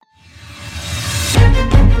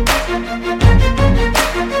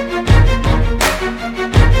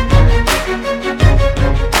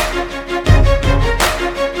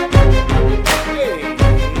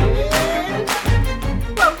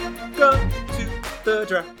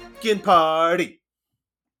Dragon Party.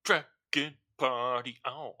 Dragon Party.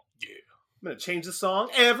 Oh, yeah. I'm going to change the song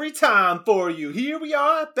every time for you. Here we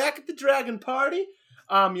are, back at the Dragon Party.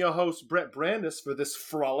 I'm your host, Brett Brandis, for this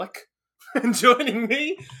frolic. And joining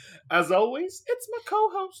me, as always, it's my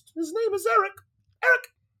co-host. His name is Eric. Eric,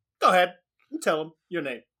 go ahead and tell him your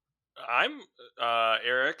name. I'm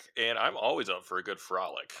Eric, and I'm always up for a good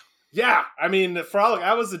frolic. Yeah, I mean, the frolic,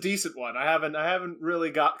 that was a decent one. I haven't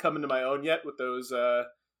really got coming to my own yet with those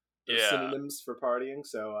synonyms for partying.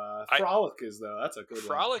 So frolic that's a good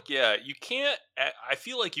frolic, one. Yeah. You can't, I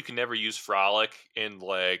feel like you can never use frolic in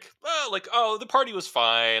oh, the party was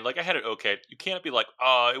fine. Like, I had it okay. You can't be like,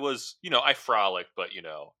 oh, it was, I frolicked, but,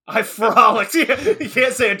 I frolicked. You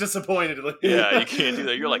can't say it disappointedly. Yeah, you can't do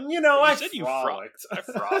that. You're like, I frolicked. I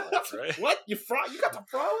frolicked, right? What? You got the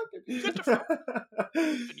frolic? You got the frolic.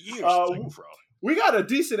 Been years since I can frolic. We got a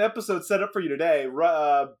decent episode set up for you today.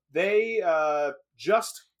 They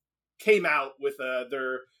just came out with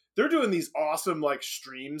they're doing these awesome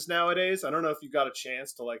streams nowadays. I don't know if you got a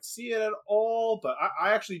chance to see it at all, but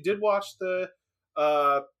I actually did watch the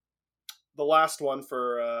last one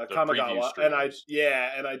for Kamigawa, and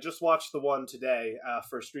I just watched the one today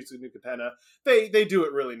for Streets of New Capenna. They do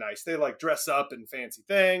it really nice. They dress up in fancy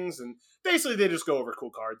things, and basically they just go over cool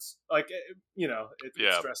cards.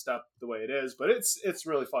 It's dressed up the way it is, but it's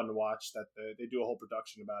really fun to watch. That they do a whole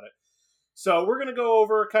production about it. So we're going to go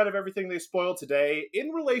over kind of everything they spoiled today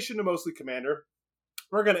in relation to mostly Commander.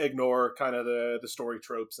 We're going to ignore kind of the story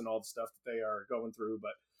tropes and all the stuff that they are going through,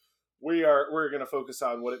 but we're going to focus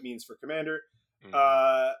on what it means for Commander.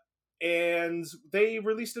 Mm-hmm. And they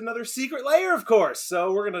released another secret layer, of course.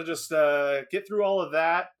 So we're going to just get through all of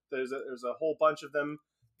that. There's a whole bunch of them.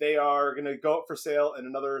 They are going to go up for sale in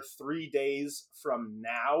another 3 days from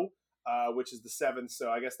now, which is the 7th. So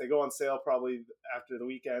I guess they go on sale probably after the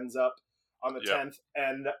weekend's up on the 10th.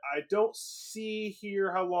 And I don't see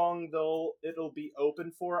here how long it'll be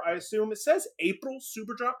open for. I assume it says April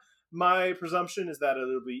Super Drop. My presumption is that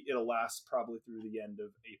it'll last probably through the end of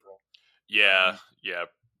April. Yeah.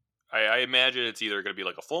 I imagine it's either going to be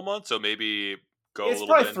a full month, so maybe it's a little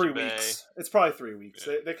bit 3 weeks. It's probably 3 weeks.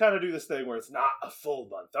 Yeah. They kind of do this thing where it's not a full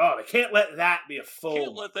month. Oh, they can't let that be a full month.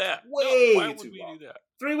 Can't let that. Why would too we long. do that?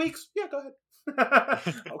 3 weeks? Yeah, go ahead.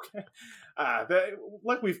 Okay.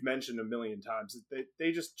 Like we've mentioned a million times,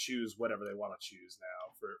 they just choose whatever they want to choose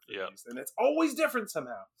now for these, and it's always different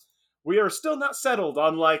somehow. We are still not settled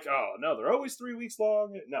on oh no, they're always 3 weeks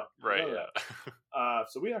long. No, right?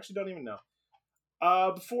 So we actually don't even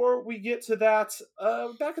know. Before we get to that,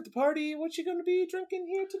 back at the party, what you going to be drinking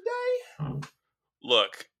here today?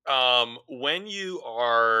 Look, when you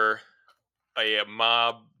are a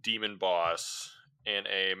mob demon boss in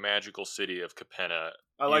a magical city of Capenna,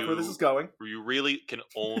 I like where this is going. You really can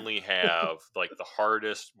only have the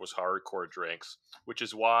hardest, most hardcore drinks, which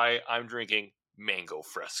is why I'm drinking Mango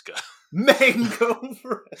Fresca. Mango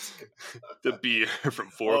Fresca. The beer from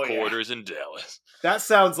Four Quarters in Dallas. That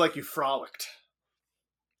sounds like you frolicked.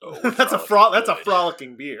 Oh, that's a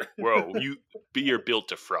frolicking beer. Whoa, beer built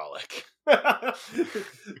to frolic.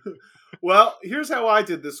 Well, here's how I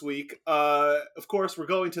did this week. Of course, we're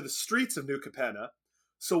going to the streets of New Capenna.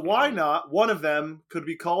 So why not? One of them could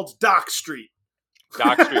be called Dock Street.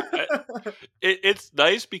 Dock Street. It's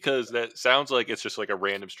nice because that sounds like it's just a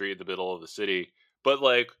random street in the middle of the city. But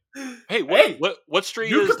hey, what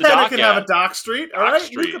street New is Capenna the dock can at? have a Dock Street, all right?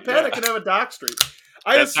 New Capenna can have a Dock Street.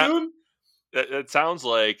 I assume that sounds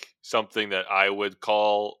like something that I would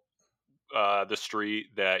call the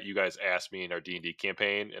street that you guys asked me in our D&D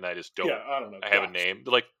campaign, and I just don't. Yeah, I don't know. I have a name.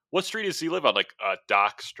 They're what street does he live on?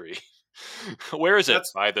 Dock Street. Where is it?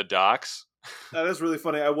 By the docks. That is really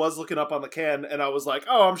funny. I was looking up on the can, and I was like,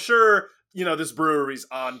 "Oh, I'm sure this brewery's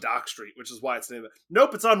on Dock Street, which is why it's named."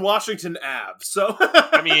 Nope, it's on Washington Ave. So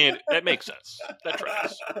I mean, that makes sense. That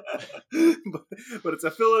tracks. but it's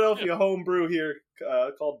a Philadelphia home brew here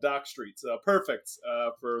called Dock Street. So perfect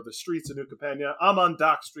for the streets of New Capenna. I'm on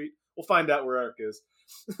Dock Street. We'll find out where Eric is.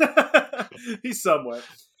 He's somewhere.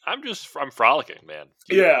 I'm frolicking, man.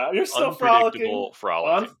 You're still frolicking.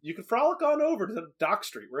 You can frolic on over to Dock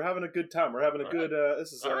Street. We're having a good time. We're having a good.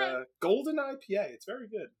 This is a golden IPA. It's very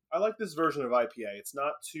good. I like this version of IPA. It's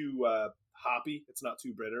not too hoppy. It's not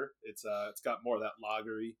too bitter. It's got more of that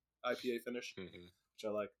lagery IPA finish, which I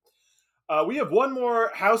like. We have one more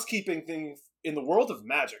housekeeping thing in the world of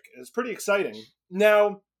Magic. It's pretty exciting.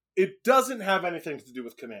 Now, it doesn't have anything to do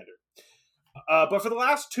with Commander. But for the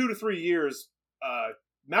last 2 to 3 years,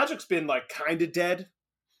 Magic's been like kind of dead.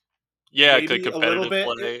 Yeah, maybe a little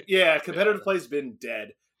bit. Competitive play's been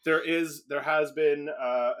dead. There has been,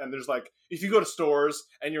 and there's like, if you go to stores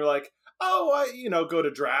and you're like, oh, I go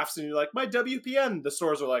to drafts and you're like, my WPN, the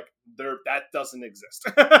stores are like, that doesn't exist.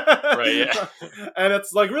 Right, yeah. And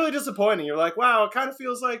it's like really disappointing. You're like, wow, it kind of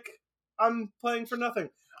feels like I'm playing for nothing.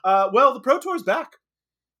 Well, the Pro Tour's back.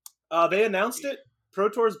 They announced it. Pro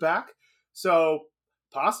Tour's back. So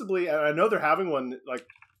possibly, and I know they're having one, like,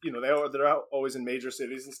 they're out always in major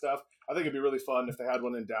cities and stuff. I think it'd be really fun if they had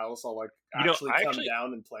one in Dallas. I'll actually come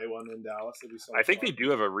down and play one in Dallas. It'd be so I think fun. they do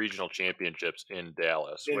have a regional championships in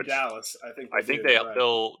Dallas. Dallas, I think. I think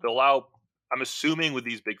they'll allow. I'm assuming with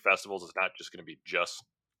these big festivals, it's not just going to be just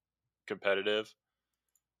competitive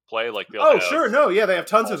play. Like they'll they have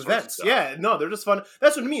tons of events. Yeah, no, they're just fun.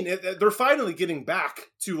 That's what I mean. They're finally getting back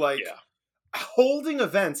to holding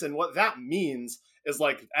events, and what that means is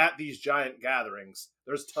like at these giant gatherings,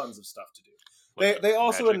 there's tons of stuff to do. They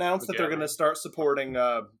also announced that they're going to start supporting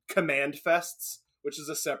Command Fests, which is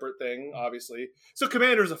a separate thing, obviously. So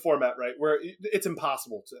Commander is a format, right, where it's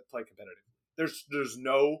impossible to play competitive.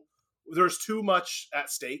 There's too much at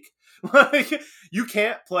stake. Like, you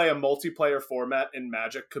can't play a multiplayer format in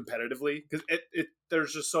Magic competitively because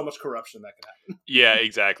there's just so much corruption that can happen. Yeah,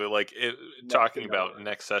 exactly. Like talking about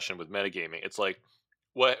next session with metagaming, it's like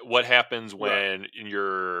what happens when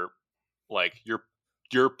you're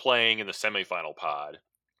playing in the semifinal pod,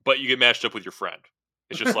 but you get matched up with your friend.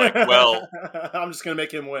 It's just like, well, I'm just gonna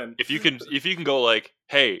make him win. If you can go like,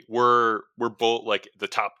 hey, we're both like the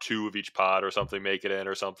top 2 of each pod or something, make it in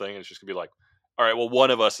or something. It's just gonna be like, all right, well,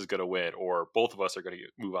 one of us is gonna win, or both of us are gonna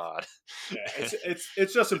move on. Yeah,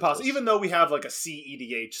 it's just impossible. Even though we have like a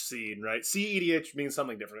CEDH scene, right? CEDH means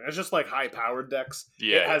something different. It's just like high powered decks.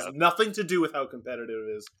 Yeah, it has nothing to do with how competitive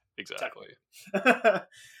it is. Exactly.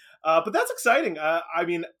 But that's exciting. I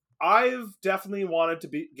mean, I've definitely wanted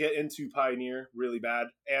to get into Pioneer really bad,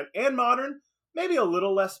 and Modern, maybe a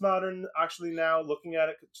little less Modern actually now looking at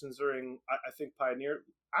it, considering I think Pioneer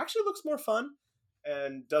actually looks more fun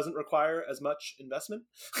and doesn't require as much investment.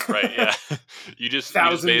 Right? Yeah, you just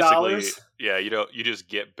 $1,000. Yeah, you just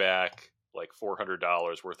get back like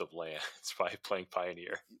 $400 worth of land by playing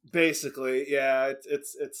Pioneer. Basically, yeah,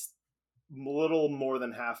 it's a little more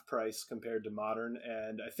than half price compared to Modern,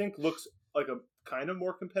 and I think looks like a kind of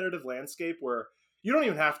more competitive landscape where you don't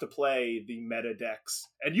even have to play the meta decks,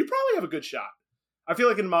 and you probably have a good shot. I feel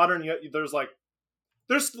like in Modern, there's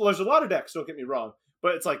a lot of decks. Don't get me wrong,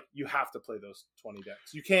 but it's like you have to play those 20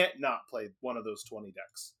 decks. You can't not play one of those 20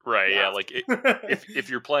 decks. Right? Yeah. Like if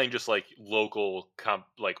you're playing just like local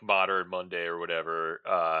like Modern Monday or whatever,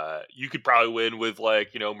 you could probably win with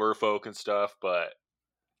like Merfolk and stuff, but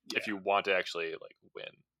if you want to actually like win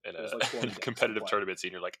in a competitive tournament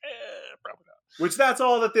scene, you're like, probably not. Which that's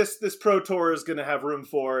all that this Pro Tour is going to have room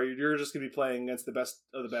for. You're just going to be playing against the best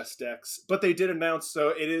of the best decks. But they did announce, so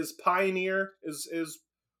it is Pioneer is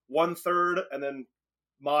 1/3, and then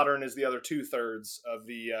Modern is the other 2/3 of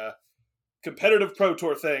the competitive Pro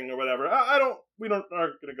Tour thing or whatever. We aren't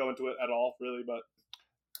going to go into it at all, really, but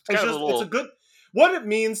it's a good. What it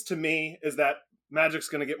means to me is that Magic's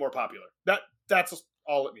going to get more popular. That's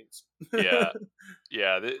all it means.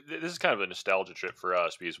 yeah. This is kind of a nostalgia trip for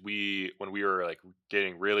us because when we were like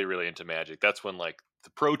getting really, really into Magic, that's when like the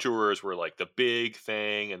Pro Tours were like the big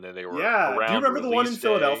thing, and then they were around. Do you remember the one in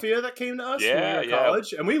Philadelphia that came to us when we were in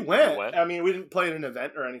college? And we went. I mean, we didn't play in an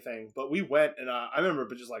event or anything, but we went, and I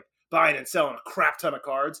remember just like buying and selling a crap ton of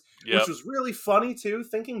cards, which was really funny too.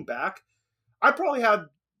 Thinking back, I probably had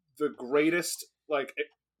the greatest like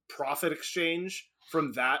profit exchange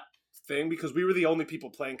from that thing because we were the only people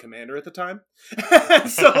playing Commander at the time.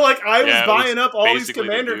 So like I was buying up all these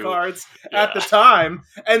Commander cards at the time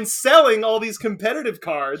and selling all these competitive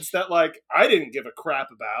cards that like I didn't give a crap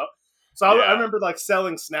about. So I remember like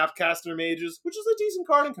selling Snapcaster Mages, which is a decent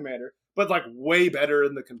card in Commander, but like way better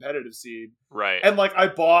in the competitive scene. Right. And like I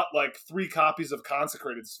bought like 3 copies of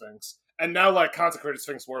Consecrated Sphinx. And now, like, Consecrated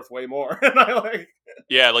Sphinx worth way more. And I like...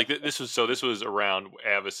 Yeah, like, this was around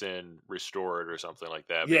Avacyn Restored or something like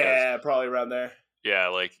that. Yeah, probably around there. Yeah,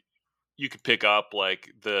 like, you could pick up,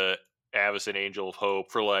 like, the Avacyn Angel of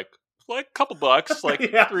Hope for, like a couple bucks, like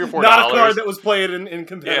 $3 or $4. Not a card that was played in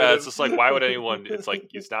competitive. Yeah, it's just like, why would anyone... It's like,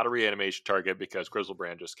 it's not a reanimation target because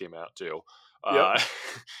Griselbrand just came out, too.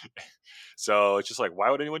 So, it's just like,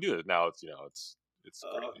 why would anyone do this? Now, it's, it's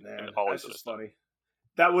man, that's just funny.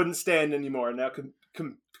 That wouldn't stand anymore. Now,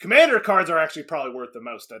 Commander cards are actually probably worth the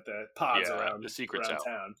most at the pods around the secret's around out.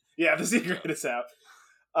 Town. Yeah, the secret is out.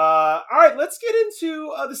 All right, let's get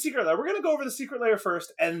into the secret lair. We're going to go over the secret lair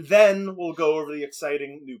first, and then we'll go over the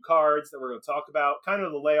exciting new cards that we're going to talk about. Kind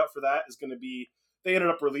of the layout for that is going to be, they ended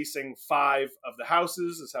up releasing 5 of the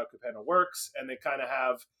houses, is how Capenna works, and they kind of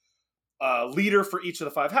have a leader for each of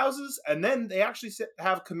the 5 houses, and then they actually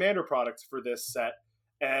have commander products for this set,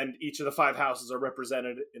 and each of the 5 houses are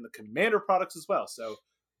represented in the commander products as well. So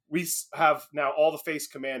we have now all the face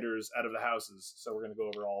commanders out of the houses, so we're going to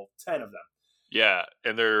go over all 10 of them. Yeah,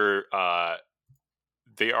 and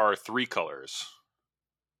they are 3 colors.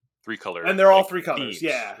 3 colors. And they're all 3 colors,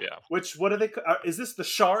 themes. yeah. Which, what are they, is this the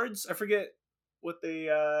shards? I forget what they,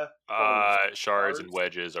 shards and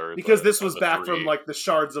wedges are. Because this was back 3 from, like, the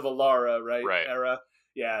Shards of Alara, right? Era.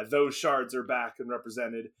 Yeah, those shards are back and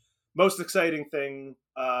represented. Most exciting thing,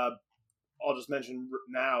 I'll just mention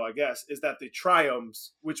now, I guess, is that the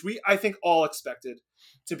Triomes, which I think all expected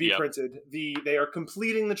to be printed, they are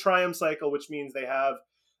completing the Triumph cycle, which means they have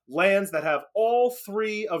lands that have all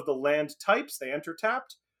 3 of the land types. They enter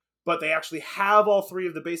tapped, but they actually have all 3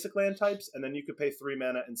 of the basic land types, and then you could pay 3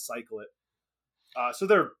 mana and cycle it. So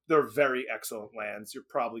they're very excellent lands. You're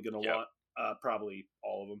probably going to want probably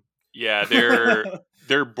all of them. Yeah,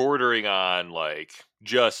 they're bordering on like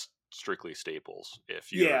just strictly staples.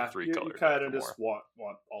 If you 3 colors, you kind of just want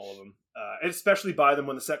all of them, and especially buy them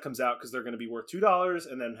when the set comes out because they're going to be worth $2,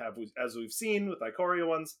 and then as we've seen with Ikoria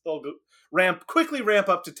ones, they'll quickly ramp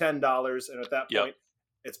up to $10, and at that point,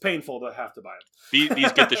 it's painful to have to buy them.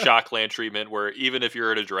 These get the shock land treatment, where even if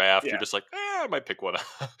you're at a draft, you're just like, I might pick one.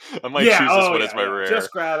 I might choose this one as my rare.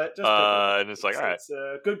 Just grab it. And it's like, all right, it's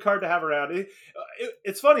a good card to have around.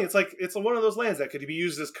 It's funny. It's like it's one of those lands that could be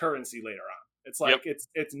used as currency later on. It's like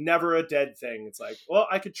it's never a dead thing. It's like, well,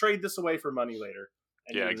 I could trade this away for money later.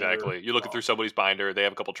 And exactly. You're looking through somebody's binder. They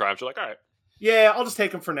have a couple triumphs. You're like, all right. Yeah, I'll just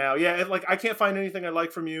take them for now. Yeah, like I can't find anything I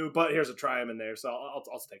like from you, but here's a Triumph in there, so I'll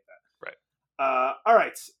take that. Right. All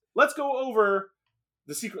right, let's go over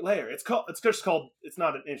the secret lair. It's just called. It's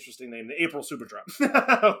not an interesting name. The April Super Drop.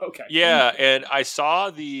 Okay. Yeah, and I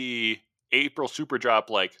saw the April Super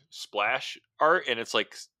Drop like splash art, and it's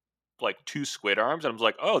like 2 squid arms, and I was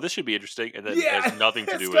like, oh, this should be interesting. And then it has nothing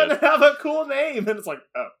to do with it. It's gonna have a cool name, and it's like,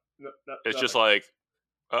 oh, no, it's just like.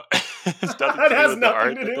 It has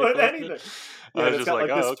nothing to do with anything. Yeah, it's got like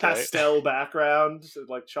this pastel background,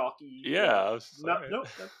 like chalky. Yeah. Nothing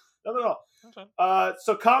at all. Okay.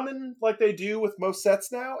 So common, like they do with most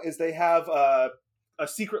sets now, is they have a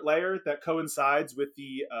secret layer that coincides with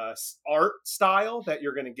the art style that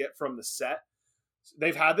you're going to get from the set.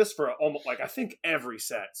 They've had this for almost I think every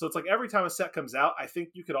set. So it's like every time a set comes out, I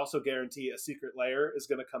think you could also guarantee a secret layer is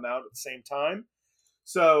going to come out at the same time.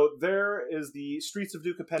 So there is the Streets of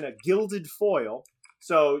New Capenna Gilded Foil.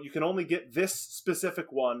 So you can only get this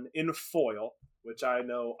specific one in foil, which I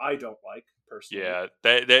know I don't like personally. Yeah,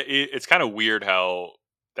 it's kind of weird how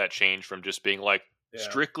that changed from just being like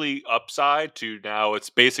strictly upside to now it's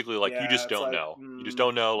basically like you just don't know. You just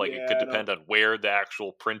don't know. Like it could depend on where the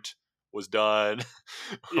actual print was done,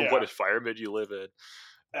 what environment you live in.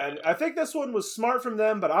 And I think this one was smart from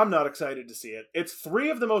them, but I'm not excited to see it. It's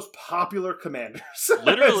 3 of the most popular commanders.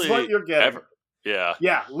 Literally, that's what you're getting. Ever. Yeah.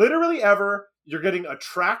 Yeah, literally ever. You're getting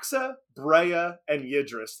Atraxa, Breya, and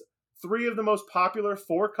Yidris. 3 of the most popular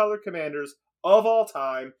 4-color commanders of all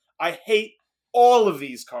time. I hate all of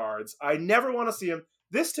these cards. I never want to see them.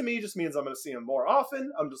 This to me just means I'm going to see them more often.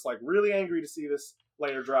 I'm just like really angry to see this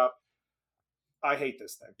layer drop. I hate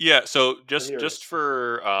this thing. Yeah, so just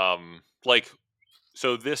for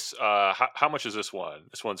so this how much is this one?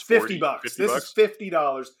 This one's $50. $50. This is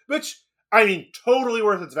 $50, which I mean totally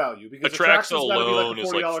worth its value because Atraxa alone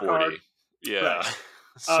is like $40. Card. Yeah. Right.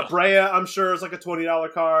 So. Breya, I'm sure, is like a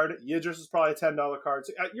 $20 card. Yidris is probably a $10 card.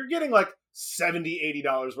 So you're getting like $70,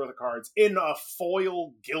 $80 worth of cards in a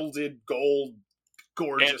foil gilded gold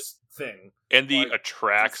gorgeous thing. And the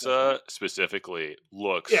Atraxa specifically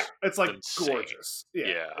looks it's like insane. Gorgeous.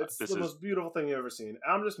 Yeah. It's the most beautiful thing you've ever seen.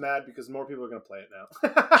 I'm just mad because more people are going to play it now.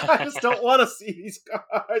 I just don't want to see these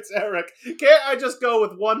cards, Eric. Can't I just go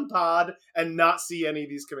with one pod and not see any of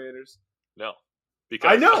these commanders? No.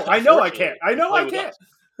 Because I know I can't. I know I can't.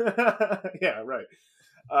 Yeah, right.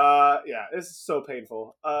 This is so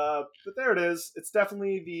painful. But there it is. It's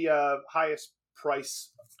definitely the highest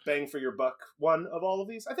price bang for your buck one of all of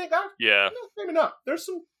these. I think maybe not. There's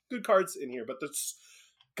some good cards in here, but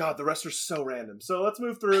the rest are so random. So let's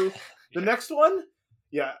move through the next one.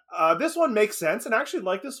 This one makes sense, and I actually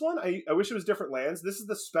like this one. I wish it was different lands. This is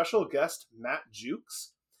the special guest Matt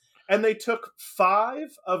Jukes, and they took 5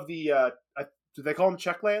 of the do they call them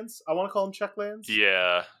check lands? I want to call them check lands.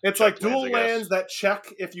 Yeah. It's like dual lands that check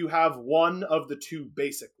if you have one of the 2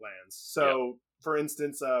 basic lands. So for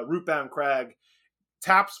instance, Rootbound Crag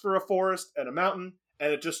taps for a forest and a mountain,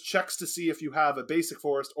 and it just checks to see if you have a basic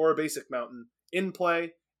forest or a basic mountain in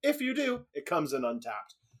play. If you do, it comes in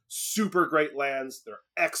untapped. Super great lands. They're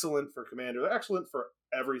excellent for Commander. They're excellent for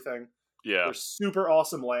everything. Yeah. They're super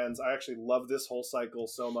awesome lands. I actually love this whole cycle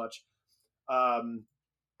so much. I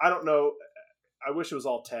don't know. I wish it was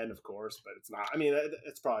all 10, of course, but it's not. I mean,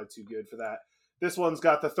 it's probably too good for that. This one's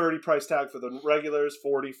got the 30 price tag for the regulars,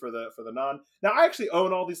 40 for the non. Now, I actually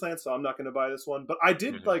own all these lands, so I'm not going to buy this one. But I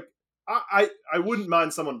did like. I wouldn't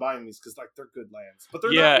mind someone buying these because like they're good lands, but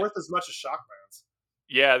they're not worth as much as shock lands.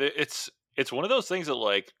 Yeah, it's one of those things that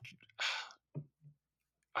like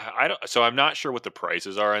I don't. So I'm not sure what the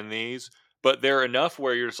prices are on these, but they're enough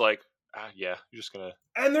where you're just like, yeah, you're just gonna.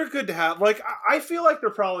 And they're good to have. Like I feel like they're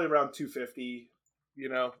probably around $250. You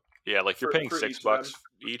know. Yeah, like you're paying $6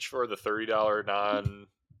 each for the $30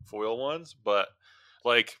 non-foil ones, but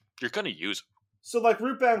like you're gonna use them. So like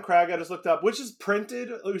Rootbound Crag, I just looked up, which is printed.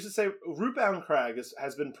 We should say Rootbound Crag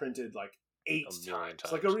has been printed like 8 times,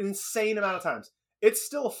 like an insane amount of times. It's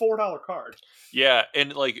still a $4 card. Yeah,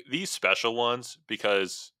 and like these special ones,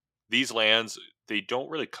 because these lands they don't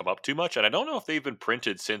really come up too much, and I don't know if they've been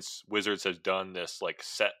printed since Wizards has done this like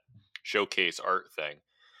set showcase art thing.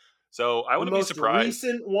 So I wouldn't be surprised. The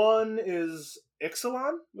recent one is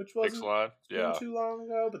Ixalan, which wasn't yeah, too long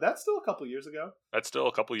ago, but that's still a couple years ago.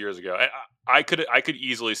 I could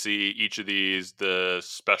easily see each of these, the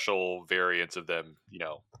special variants of them, you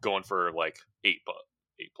know, going for like $8+.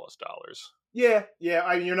 Yeah.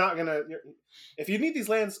 I mean, you're not gonna. If you need these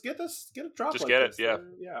lands, get a drop. Just like get this. it. Yeah.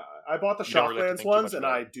 Yeah. I bought the Shocklands ones, and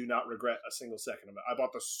I do not regret a single second of it. I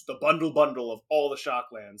bought the bundle of all the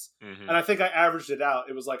Shocklands, and I think I averaged it out.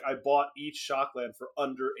 It was like I bought each Shockland for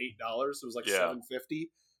under $8. It was like $7.50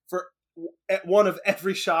 for one of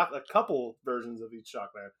every a couple versions of each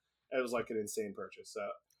Shockland. It was like an insane purchase. So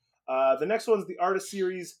the next one's the Artist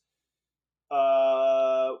Series.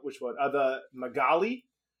 Which one? The Magali.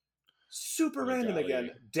 Super random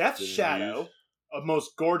again. Death Shadow, a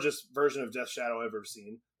most gorgeous version of Death Shadow I've ever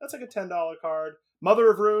seen. That's like a $10 card.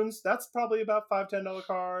 Mother of Runes, that's probably about $5-10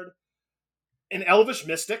 card. An Elvish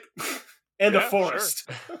Mystic and a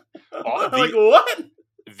Forest. Sure. Like what?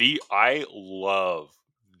 I love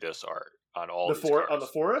this art on all these cards. On the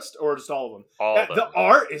Forest or just all of them? All of them. The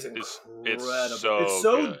art is incredible. It's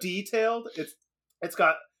so detailed. It's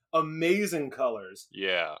got amazing colors.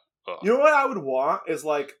 Yeah. Ugh. You know what I would want is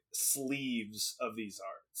like sleeves of these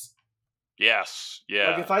arts. Yes,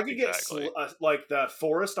 yeah. Like if I could get like the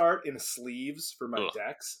Forest art in sleeves for my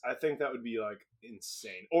decks, I think that would be like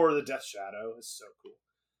insane. Or the Death Shadow is so cool.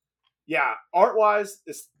 Yeah, art wise,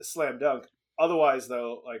 it's a slam dunk. Otherwise,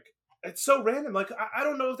 though, like it's so random. Like I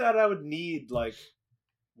don't know that I would need like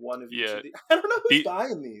one of each of these. I don't know who's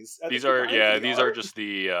buying these. These are just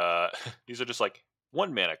like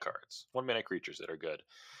 1 mana cards, 1 mana creatures that are good.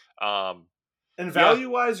 And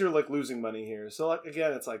value-wise, you're like losing money here. So, like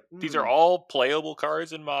again, it's like these are all playable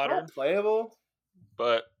cards in Modern. All playable,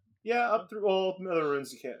 but up through all Mother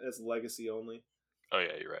Runes, you can't. It's legacy only. Oh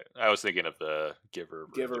yeah, you're right. I was thinking of the Giver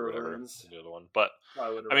Runes, the other one. But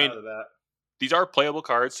I mean, these are playable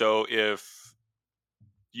cards. So if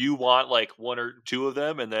you want like 1 or 2 of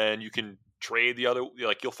them, and then you can trade the other,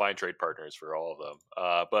 like you'll find trade partners for all of them.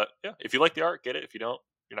 But yeah, if you like the art, get it. If you don't,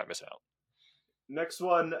 you're not missing out. Next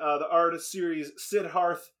one, the Artist Series,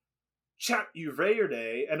 Sidharth Chat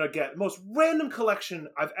Uverde, and again, most random collection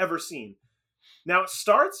I've ever seen. Now it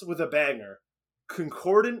starts with a banger,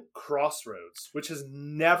 Concordant Crossroads, which has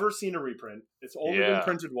never seen a reprint. It's only been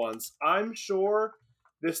printed once. I'm sure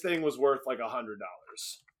this thing was worth like $100.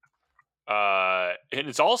 And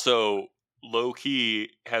it's also low key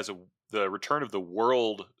has the Return of the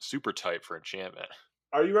World super type for enchantment.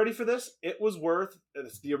 Are you ready for this? It was worth,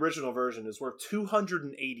 the original version is worth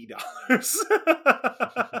 $280.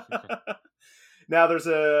 Now there's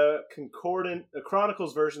a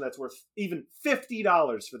Chronicles version that's worth even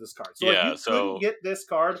 $50 for this card. So if you couldn't get this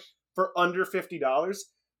card for under $50,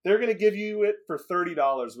 they're going to give you it for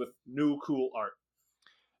 $30 with new cool art.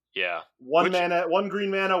 Yeah. 1 mana, 1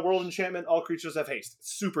 green mana, World Enchantment, all creatures have haste.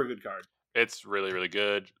 Super good card. It's really, really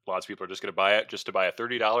good. Lots of people are just going to buy it just to buy a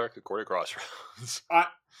 $30 Concordant Crossroads.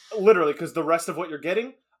 Literally, because the rest of what you're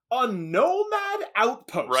getting, a Nomad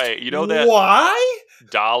Outpost. Right. You know that. Why?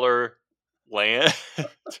 Dollar land.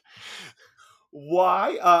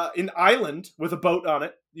 Why? An island with a boat on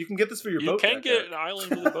it. You can get this for your boat. You can get an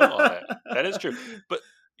island with a boat on it. That is true. But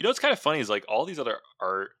you know what's kind of funny is like all these other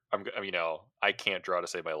art, I can't draw to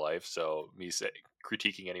save my life. So me saying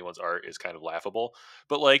critiquing anyone's art is kind of laughable.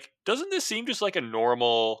 But like, doesn't this seem just like a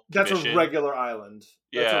normal commission? That's a regular island.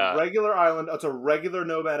 That's a regular island. That's a regular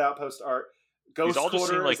Nomad Outpost art. Ghost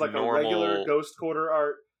Quarter is like a regular Ghost Quarter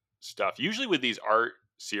art stuff. Usually with these art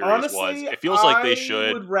series ones, it feels like they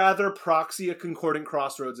should. I would rather proxy a Concordant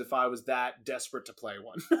Crossroads if I was that desperate to play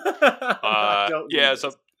one.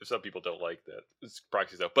 Some people don't like that. It's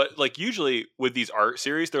proxy stuff. But like usually with these art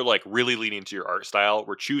series, they're like really leaning into your art style.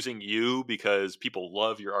 We're choosing you because people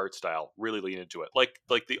love your art style. Really lean into it. Like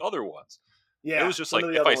the other ones. Yeah. It was just like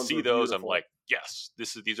if I see those, beautiful. I'm like, yes,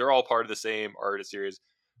 these are all part of the same art series.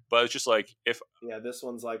 But it's just like this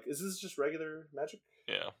one's like, is this just regular Magic?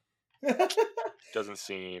 Yeah. Doesn't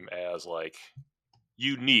seem as like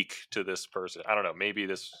unique to this person. I don't know. Maybe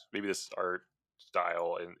this art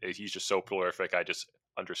style and he's just so prolific. I just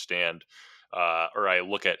understand, or I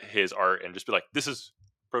look at his art and just be like, this is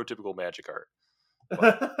prototypical Magic art.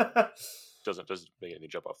 But doesn't make anything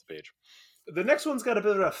jump off the page. The next one's got a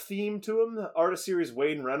bit of a theme to him. Artist series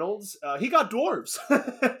Wayne Reynolds. He got dwarves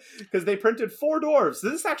because they printed 4 dwarves. So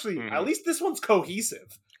this actually, at least this one's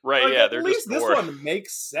cohesive. Right, like, at least this one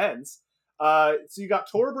makes sense. So you got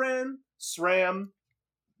Torbrand, SRAM,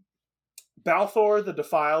 Balthor the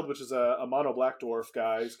Defiled, which is a mono black dwarf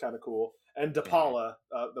guy. He's kind of cool. And Depala,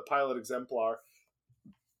 the pilot exemplar.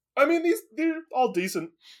 I mean, they're all decent.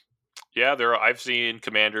 Yeah, I've seen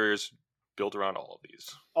commanders built around all of these.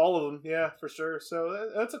 All of them, yeah, for sure. So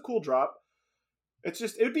that's a cool drop. It's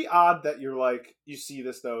just, it'd be odd that you're like, you see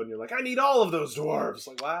this though, and you're like, I need all of those dwarves.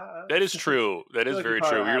 Like, wow. That is true. That is very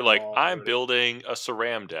true. You're like, I'm building a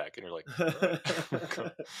SRAM deck, and you're like,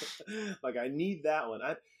 like, I need that one.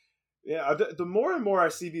 The more and more I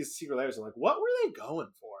see these secret layers, I'm like, what were they going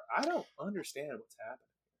for? I don't understand what's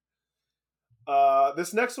happening.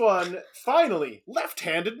 This next one, finally,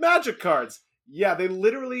 left-handed Magic cards. Yeah, they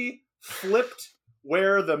literally flipped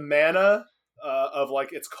where the mana of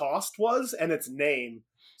like its cost was and its name,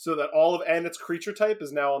 so that and its creature type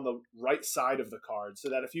is now on the right side of the card. So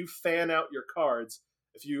that if you fan out your cards,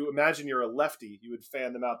 if you imagine you're a lefty, you would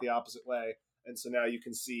fan them out the opposite way, and so now you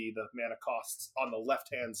can see the mana costs on the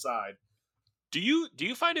left-hand side. Do you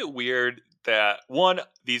find it weird that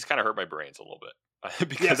these kind of hurt my brains a little bit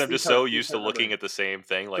because I'm just so used to looking at the same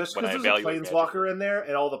thing. Like just when I evaluate Planeswalker in there,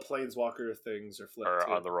 and all the Planeswalker things are flipped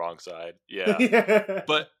on the wrong side. Yeah,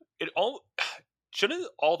 but shouldn't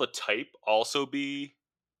all the type also be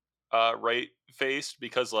right faced?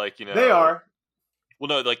 Because like they are. Well,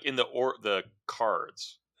 no, like in the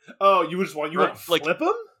cards. Oh, you just want flip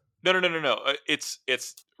them? No. It's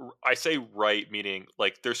I say right meaning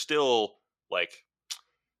like they're still like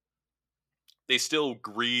they still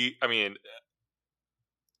agree. I mean,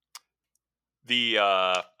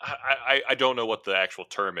 I don't know what the actual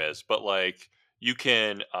term is, but like you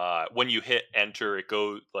can when you hit enter, it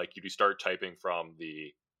goes like you start typing from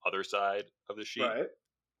the other side of the sheet. Right.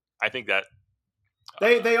 I think that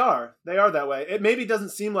they are that way. It maybe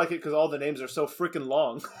doesn't seem like it because all the names are so freaking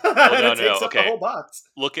long. Well, it takes up the whole box.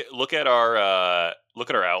 Look at our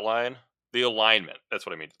outline. The alignment. That's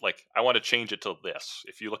what I mean. Like I want to change it to this.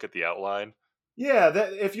 If you look at the outline. Yeah,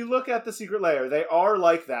 if you look at the secret layer, they are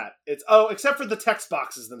like that. It's except for the text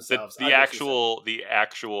boxes themselves. The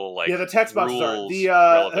actual like the text boxes are the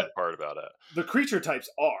relevant part about it. The creature types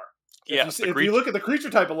are. Yes, if you look at the creature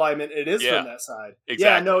type alignment, it is from that side. Exactly.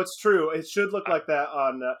 Yeah, no, it's true. It should look like that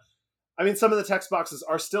on. I mean, some of the text boxes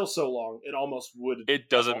are still so long; it almost would. It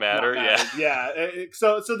doesn't matter. Yeah, yeah.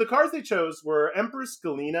 So the cards they chose were Empress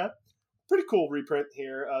Galena. Pretty cool reprint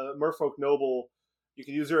here. Merfolk Noble. You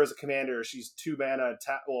can use her as a commander. She's 2 mana.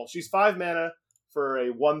 She's 5 mana for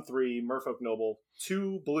a 1/3 Merfolk Noble,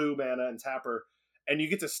 2 blue mana, and tap her. And you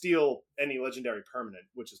get to steal any legendary permanent,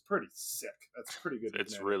 which is pretty sick. That's pretty good.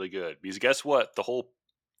 It's really good. Because guess what? The whole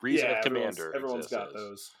reason of commander. Everyone's got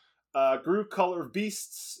those. Grew Color of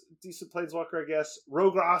Beasts. Decent Planeswalker, I guess.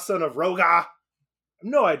 Roga, son of Roga. I have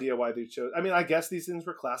no idea why they chose. I mean, I guess these things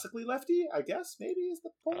were classically lefty. I guess maybe is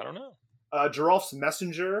the point. I don't know. Geralf's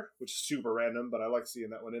Messenger, which is super random, but I like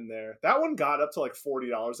seeing that one in there. That one got up to like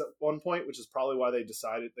 $40 at one point, which is probably why they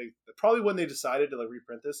decided when they decided to like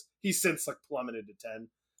reprint this. He's since like plummeted to 10.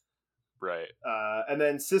 Right. And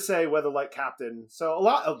then Sisay Weatherlight Captain. So a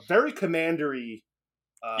lot of very commandery.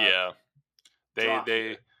 Yeah.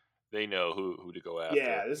 They know who to go after.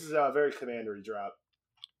 Yeah, this is a very commandery drop.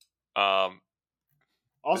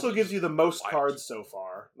 Also gives you the most cards so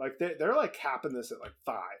far. Like they're like capping this at like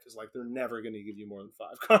 5. It's like they're never going to give you more than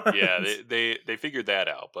 5 cards. Yeah, they figured that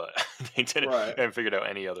out, but they didn't haven't figured out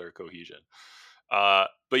any other cohesion.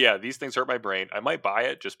 But yeah, these things hurt my brain. I might buy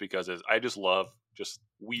it just because I just love just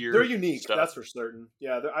weird. They're unique, stuff. that's for certain.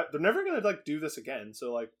 Yeah, they're never gonna like do this again.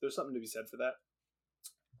 So like, there's something to be said for that.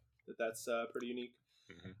 That's pretty unique.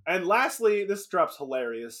 Mm-hmm. And lastly, this drop's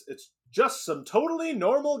hilarious. It's just some totally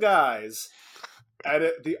normal guys.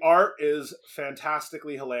 And the art is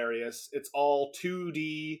fantastically hilarious. It's all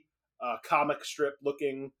 2D comic strip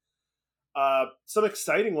looking. Some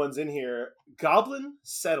exciting ones in here. Goblin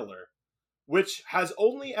Settler, which has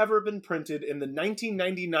only ever been printed in the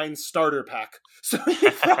 1999 starter pack. So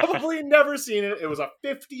you've probably never seen it. It was a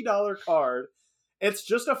 $50 card. It's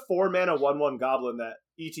just a 4-mana 1/1 goblin that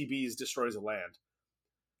ETBs destroys a land.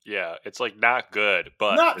 Yeah, it's like not good,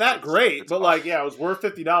 but not that great. But awesome. Like, yeah, it was worth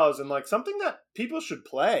 $50 and like something that people should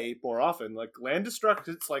play more often. Like land destruct.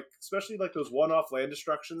 It's like especially like those one-off land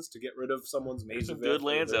destructions to get rid of someone's Maze of good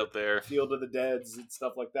lands out there, Field of the Deads and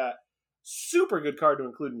stuff like that. Super good card to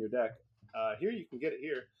include in your deck. Here you can get it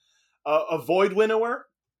here. A Void Winnower,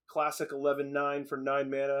 classic 11/9 for 9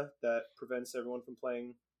 mana that prevents everyone from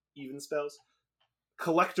playing even spells.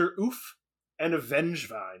 Collector Oof. And a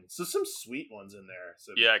Vengevine. So some sweet ones in there.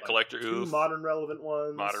 So yeah, like Collector Oof. Modern relevant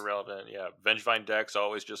ones. Modern relevant, yeah. Vengevine decks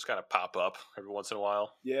always just kind of pop up every once in a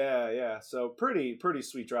while. Yeah. So pretty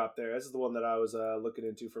sweet drop there. This is the one that I was looking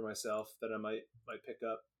into for myself that I might pick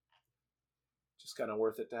up. Just kind of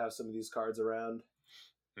worth it to have some of these cards around.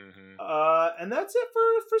 Mm-hmm. And that's it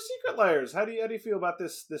for Secret Lairs. How do you feel about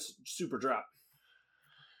this super drop?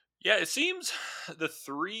 Yeah, it seems the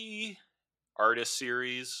 3 artist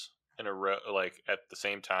series in a row, like at the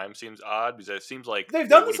same time, seems odd because it seems like they've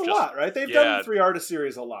done this a lot, right? They've done the 3 artist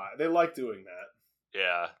series a lot. They like doing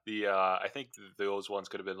that. Yeah, I think those ones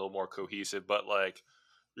could have been a little more cohesive, but like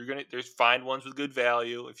there's find ones with good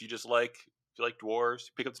value. If you like dwarves,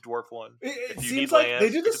 pick up the dwarf one. It seems like lands,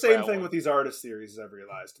 they do the same thing with these artist series. I've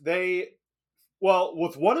realized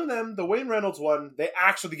with one of them, the Wayne Reynolds one, they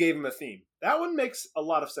actually gave him a theme. That one makes a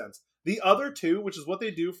lot of sense. The other 2, which is what they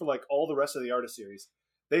do for like all the rest of the artist series.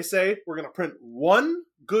 They say, we're going to print 1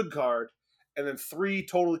 good card and then 3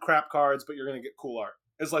 totally crap cards, but you're going to get cool art.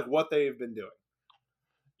 It's like what they've been doing.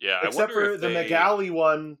 Yeah, except for the Megali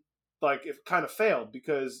one, like it kind of failed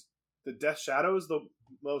because the Death Shadow is the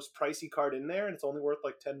most pricey card in there and it's only worth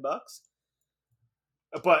like $10.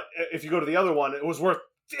 But if you go to the other one, it was worth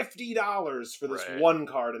 $50 for this one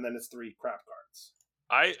card and then it's 3 crap cards.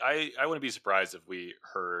 I wouldn't be surprised if we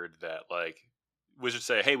heard that like Wizards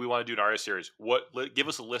say, hey, we want to do an artist series. Give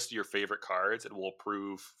us a list of your favorite cards and we'll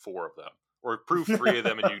approve 4 of them. Or approve 3 of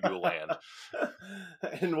them and you do a land.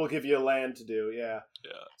 And we'll give you a land to do, yeah.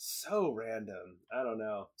 So random. I don't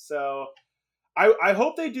know. So I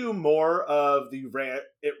hope they do more of the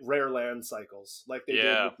rare land cycles like they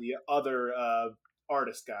did with the other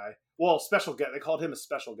artist guy. Well, special guest. They called him a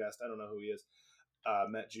special guest. I don't know who he is.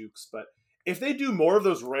 Matt Jukes, but if they do more of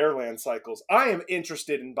those rare land cycles, I am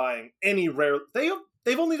interested in buying any rare.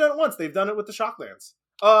 They've only done it once. They've done it with the Shocklands.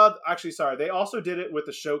 Actually, sorry. They also did it with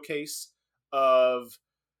the showcase of.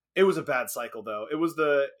 It was a bad cycle though. It was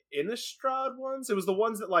the Innistrad ones. It was the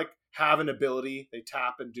ones that like have an ability. They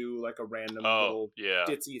tap and do like a random little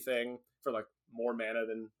ditzy thing for like more mana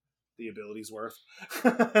than the ability's worth.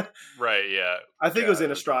 Right, yeah. I think it was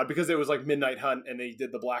Innistrad because it was like Midnight Hunt and they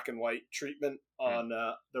did the black and white treatment on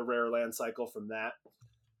the rare land cycle from that.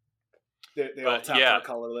 They all tapped out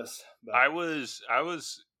colorless. But. I was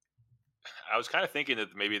kind of thinking that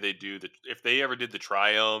maybe they do if they ever did the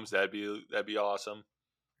Triomes, that'd be awesome.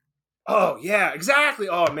 Oh yeah, exactly.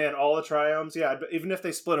 Oh man, all the Triomes, yeah. But even if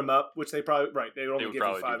they split them up, which they probably they would only give you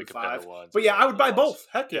 5 and 5. But yeah, I would buy both.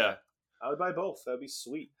 Heck yeah, I would buy both. That'd be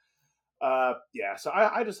sweet. So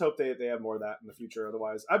I just hope they have more of that in the future.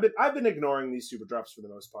 Otherwise, I've been ignoring these super drops for the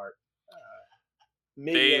most part.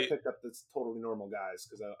 Maybe I picked up this totally normal guys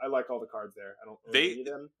because I like all the cards there. I don't really need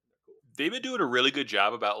them. Cool. They've been doing a really good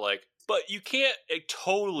job about like, but you can't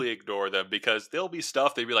totally ignore them because there'll be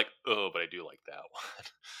stuff they'd be like, oh, but I do like that one.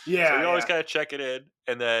 Yeah, so you always kind of check it in,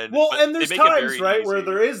 and then and there's times right where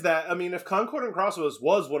there is that. I mean, if Concord and Crossroads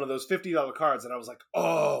was one of those $50 cards, and I was like,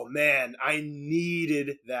 oh man, I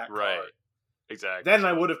needed that card. Right, exactly. Then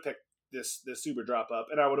I would have picked this super drop up,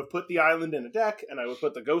 and I would have put the island in a deck, and I would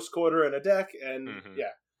put the Ghost Quarter in a deck, and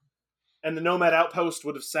and the Nomad Outpost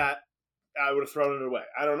would have sat. I would have thrown it away.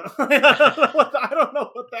 I don't know. I don't know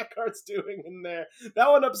what that card's doing in there. That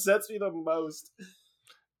one upsets me the most.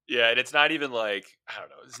 Yeah, and it's not even like, I don't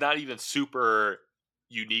know, it's not even super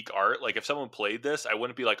unique art. Like if someone played this, I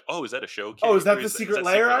wouldn't be like, oh, is that a showcase? Oh, is that the Secret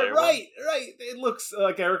Lair? Right. It looks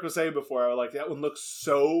like Eric was saying before. I like that one looks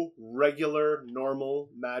so regular, normal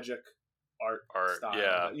Magic art style.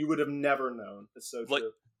 Yeah, you would have never known. It's so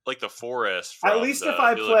true. like the forest. At least if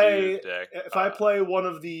I play one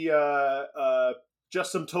of the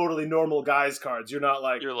just some totally normal guys cards, you're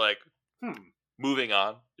like, moving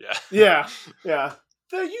on. Yeah.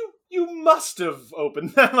 You must have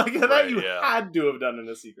opened that like that. Right, you had to have done in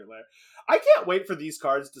a secret lair. I can't wait for these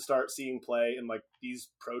cards to start seeing play in like these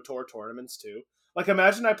Pro Tour tournaments too. Like,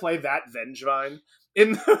 imagine I play that Vengevine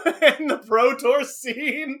in the Pro Tour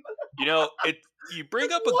scene. You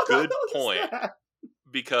bring up a good point,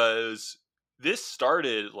 because this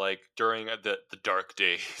started like during the dark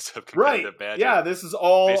days of competitive Magic. Yeah, this is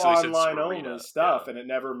all online only stuff, and it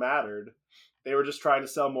never mattered. They were just trying to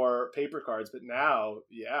sell more paper cards, but now,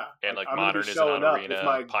 and like I'm Modern be showing showing up with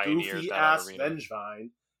my Pioneer's goofy ass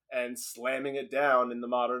Vengevine and slamming it down in the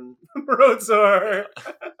Modern Pro Tour.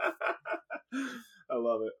 I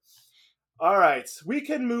love it. All right, we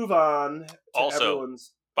can move on to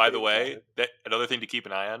everyone's. By the way, another thing to keep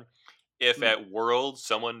an eye on: if at Worlds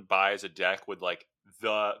someone buys a deck with like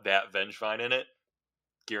that Vengevine in it,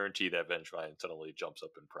 guarantee that Vengevine suddenly jumps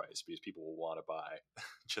up in price because people will want to buy.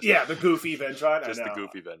 The goofy Vengevine. The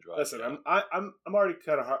goofy Vengevine. Listen, yeah. I'm already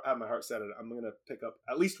kind of have my heart set on it. I'm gonna pick up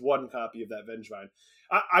at least one copy of that Vengevine.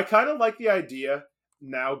 I kind of like the idea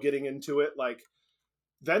now. Getting into it, like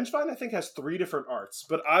Vengevine, I think has 3 different arts,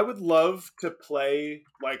 but I would love to play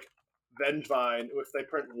like Vengevine. If they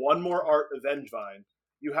print one more art of Vengevine,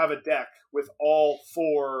 you have a deck with all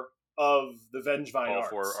 4 of the Vengevine arts.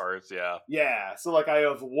 All 4 arts, yeah. Yeah, so like I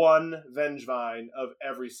have one Vengevine of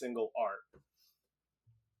every single art.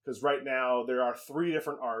 Because right now there are 3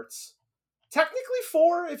 different arts. Technically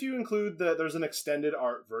 4 if you include there's an extended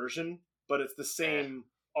art version, but it's the same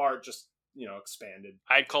art, just, expanded.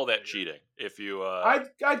 I'd call that cheating. If you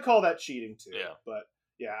I'd call that cheating too. Yeah. But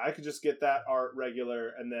yeah, I could just get that art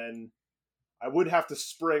regular, and then I would have to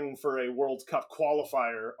spring for a World Cup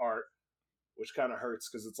qualifier art, which kind of hurts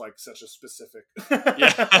because it's like such a specific.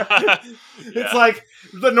 It's like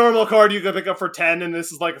the normal card you could pick up for $10, and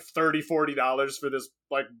this is like $30-$40 for this,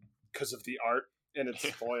 like, because of the art and it's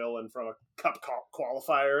foil and from a cup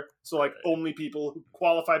qualifier. So like only people who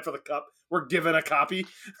qualified for the cup were given a copy.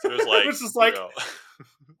 So it was like, which is like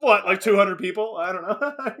what, like 200 people? I don't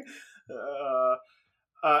know.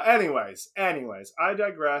 Anyways, I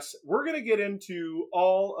digress. We're gonna get into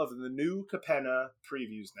all of the new Capenna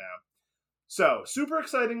previews now. So, super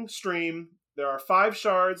exciting stream. There are 5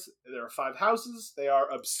 shards. There are 5 houses. They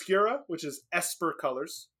are Obscura, which is Esper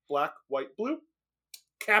colors, black, white, blue.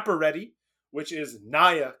 Caporetti, which is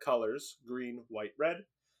Naya colors, green, white, red.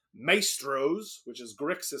 Maestros, which is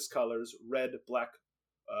Grixis colors, red, black,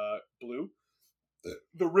 blue.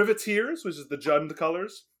 The Riveteers, which is the Jund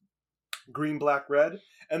colors, green, black, red.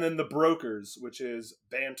 And then the Brokers, which is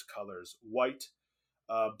Bant colors, white,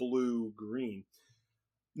 blue, green.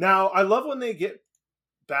 Now, I love when they get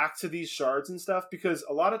back to these shards and stuff, because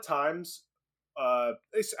a lot of times,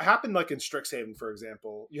 it's happened like in Strixhaven, for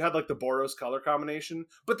example. You had like the Boros color combination,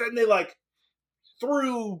 but then they like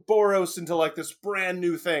threw Boros into like this brand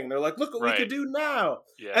new thing. They're like, look what we could do now.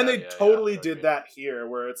 Yeah, and they totally did that here,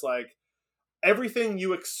 where it's like everything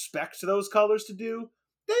you expect those colors to do,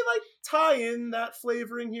 they like tie in that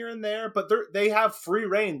flavoring here and there, but they have free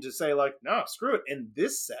reign to say like, no, screw it. In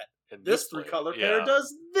this set, this 3-color pair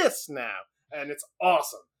does this now. And it's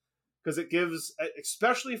awesome. Because it gives,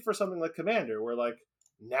 especially for something like Commander, where like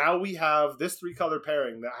now we have this 3-color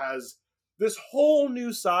pairing that has this whole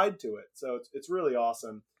new side to it. So it's really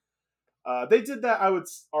awesome. They did that, I would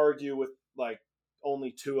argue, with like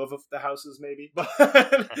only 2 of the houses, maybe,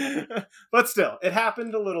 but still, it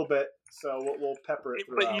happened a little bit. So we'll pepper it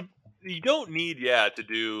throughout. But you don't need to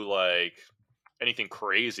do like anything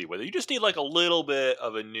crazy with it. You just need like a little bit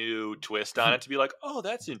of a new twist on it to be like, oh,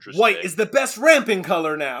 that's interesting. White is the best ramping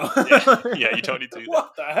color now. Yeah, you don't need to do that.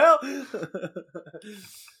 What the hell?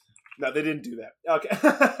 No, they didn't do that. Okay.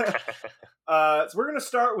 So we're going to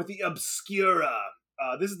start with the Obscura.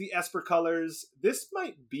 This is the Esper colors. This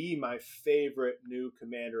might be my favorite new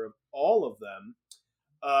Commander of all of them.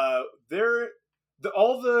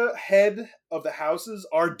 All the head of the houses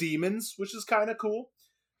are demons, which is kind of cool.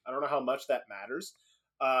 I don't know how much that matters.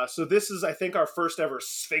 So this is, I think, our first ever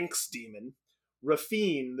Sphinx demon.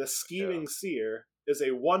 Rafine, the Scheming Seer, is a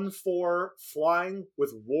 1/4 flying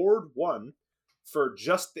with Ward 1 for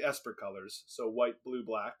just the Esper colors. So white, blue,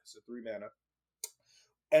 black. So 3 mana.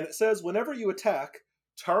 And it says, whenever you attack,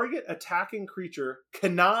 target attacking creature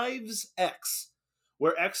connives X,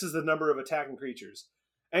 where X is the number of attacking creatures.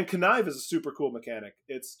 And connive is a super cool mechanic.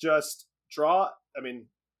 It's just draw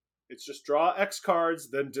X cards,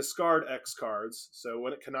 then discard X cards. So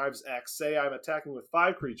when it connives X, say I'm attacking with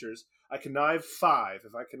 5 creatures, I connive 5.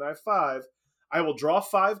 If I connive 5, I will draw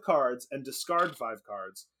 5 cards and discard 5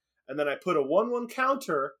 cards. And then I put a 1/1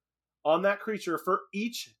 counter on that creature for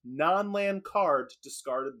each non-land card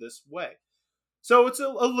discarded this way. So it's a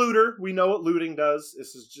looter. We know what looting does.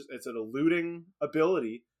 It's a looting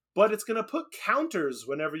ability, but it's going to put counters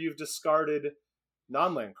whenever you've discarded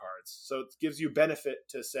non-land cards. So it gives you benefit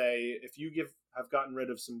to say if you have gotten rid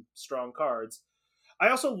of some strong cards. I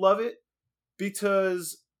also love it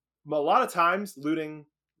because a lot of times looting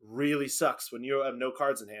really sucks when you have no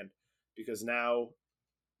cards in hand, because now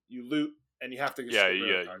you loot and you have to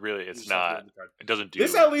really it's not, it doesn't do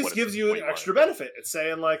this. At least gives you an extra benefit. It's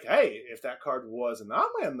saying like, hey, if that card was a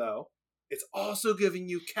non-land though, it's also giving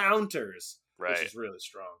you counters, which is really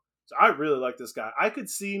strong. So I really like this guy.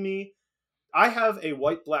 I have a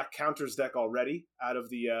white-black counters deck already out of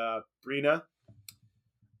the Brina,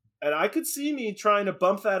 and I could see me trying to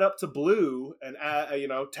bump that up to blue and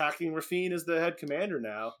tacking Rafine as the head commander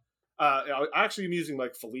now. I actually am using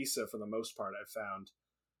like Felisa for the most part, I've found.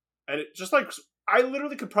 And it just like, I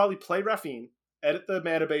literally could probably play Rafine, edit the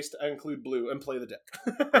mana base to include blue, and play the deck.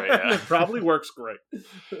 Right, yeah. It probably works great.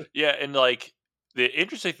 Yeah, and like the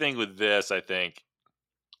interesting thing with this, I think,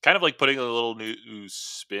 kind of like putting a little new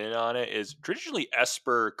spin on it, is traditionally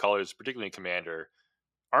Esper colors, particularly in Commander,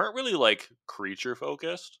 aren't really like creature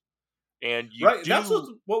focused. And that's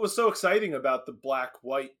what was so exciting about the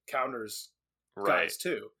black-white counters. Guys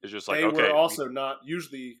too. It's just like they were also not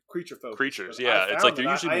usually creature focused. Creatures, yeah. It's like they're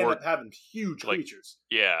usually more end up having huge creatures.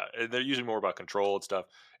 Yeah, and they're usually more about control and stuff.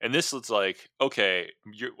 And this looks like, okay,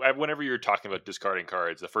 whenever you're talking about discarding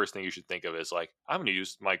cards, the first thing you should think of is like, I'm going to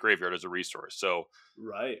use my graveyard as a resource. So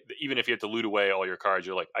even if you have to loot away all your cards,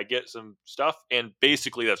 you're like, I get some stuff, and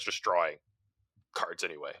basically that's just drawing cards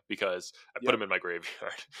anyway, because I put them in my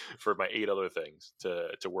graveyard for my 8 other things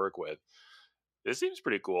to work with. This seems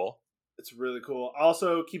pretty cool. It's really cool.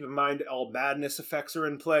 Also, keep in mind all madness effects are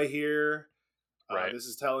in play here. This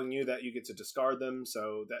is telling you that you get to discard them,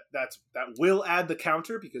 so that will add the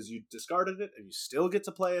counter because you discarded it, and you still get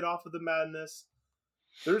to play it off of the madness.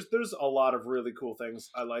 There's a lot of really cool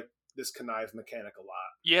things. I like this connive mechanic a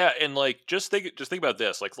lot. Yeah, and like just think about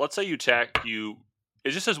this. Like, let's say you attack,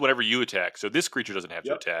 it just says whenever you attack, so this creature doesn't have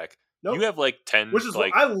to attack. Nope. You have like 10, which is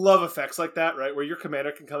like, I love effects like that, right? Where your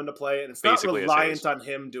commander can come into play and it's not reliant on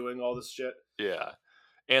him doing all this shit. Yeah,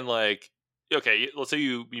 and like, okay, let's say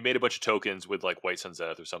you made a bunch of tokens with like White Sun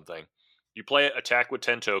Zenith or something. You play it, attack with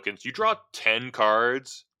 10 tokens. You draw 10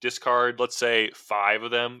 cards. Discard, let's say 5 of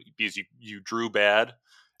them because you drew bad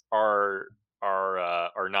are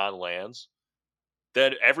non-lands.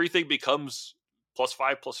 Then everything becomes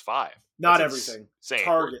 +5/+5. Not everything. Insane.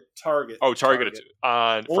 Target. Oh, target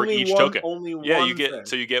on for each token. Only one. Yeah, you get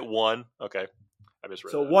so you get one. Okay, I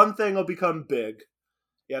misread. So one thing will become big.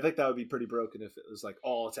 Yeah, I think that would be pretty broken if it was like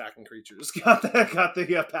all attacking creatures got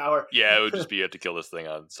the power. Yeah, it would just be you have to kill this thing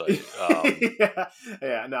on site.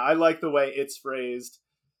 Yeah. No, I like the way it's phrased.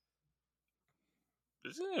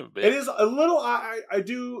 It is a little. I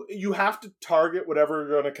do. You have to target whatever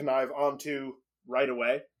you're going to connive onto right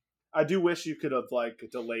away. I do wish you could have like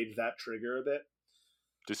delayed that trigger a bit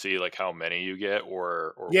to see like how many you get,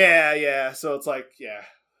 or yeah. So it's like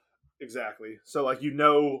exactly. So like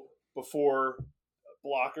before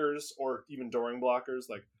blockers or even during blockers,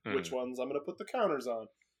 like which ones I'm going to put the counters on.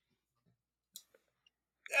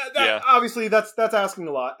 Obviously, that's asking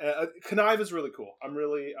a lot. Connive is really cool. I'm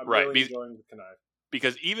really enjoying the connive,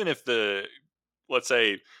 because even if let's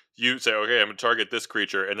say you say, okay, I'm going to target this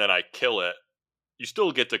creature and then I kill it. You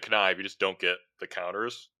still get the connive, you just don't get the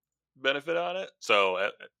counters benefit on it. So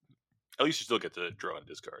at least you still get the draw and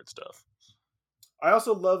discard stuff. I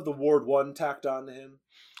also love the Ward 1 tacked on to him.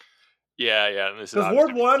 Yeah. Because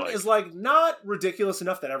Ward 1 is like not ridiculous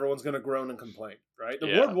enough that everyone's going to groan and complain, right?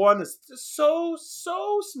 The Ward 1 is just so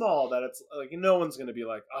small that it's like no one's going to be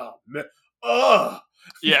like, oh, man.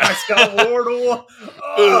 Yeah, I got Ward 1.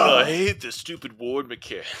 I hate this stupid Ward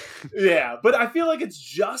mechanic. Yeah, but I feel like it's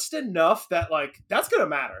just enough that like that's gonna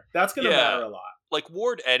matter. That's gonna matter a lot. Like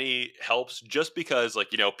Ward any helps just because like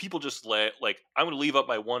people just like I'm gonna leave up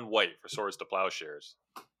my 1 white for Swords to Plowshares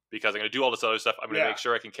because I'm gonna do all this other stuff. I'm gonna make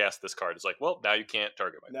sure I can cast this card. It's like, well, now you can't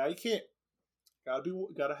target my. Now you can't.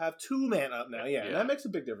 Gotta have 2 mana up now. Yeah, and that makes a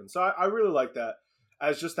big difference. So I really like that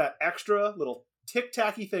as just that extra little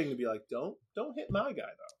tick-tacky thing to be like, don't hit my guy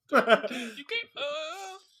though. You can't.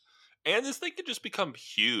 And this thing could just become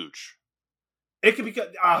huge. It could become.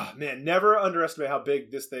 Man, never underestimate how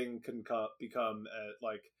big this thing can become.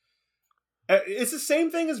 It's the same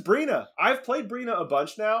thing as Brina. I've played Brina a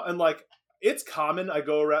bunch now, and like it's common. I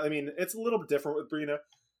go around. I mean, it's a little bit different with Brina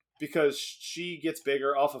because she gets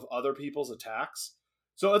bigger off of other people's attacks.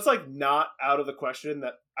 So it's like not out of the question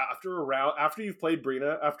that after you've played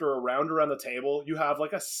Brina, after a round around the table, you have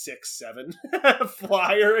like a 6-7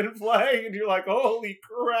 flyer in play, and you're like, holy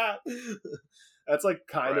crap. That's like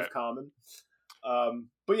kind of common.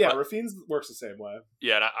 But yeah, Rafine's works the same way.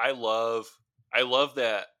 Yeah, and I love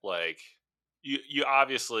that, like, you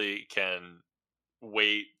obviously can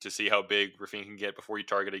wait to see how big Rafine can get before you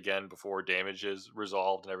target again, before damage is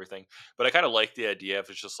resolved and everything. But I kind of like the idea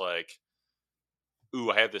if it's just like, ooh,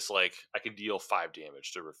 I have this, like, I can deal 5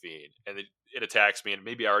 damage to Rafine, and it attacks me, and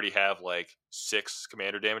maybe I already have like 6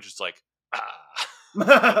 commander damage. It's like,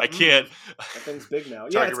 I can't. That thing's big now.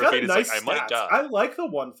 Yeah, it's got nice stats. I might die. I like the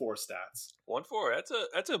 1/4 stats.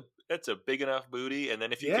 1/4. That's a big enough booty, and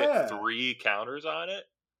then if you get 3 counters on it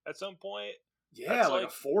at some point, yeah, like a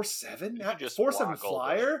 4/7. That 4/7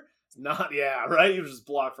 flyer. Not right. You just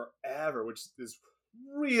block forever, which is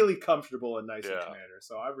really comfortable and nice in Commander.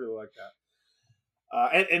 So I really like that.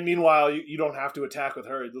 And meanwhile, you don't have to attack with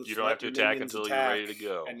her. You don't have to attack until you're ready to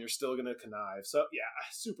go. And you're still going to connive. So, yeah,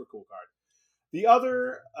 super cool card. The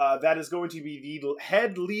other, that is going to be the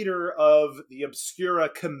head leader of the Obscura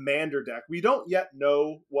Commander deck. We don't yet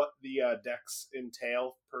know what the decks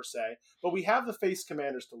entail, per se, but we have the face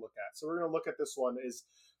commanders to look at. So we're going to look at this one is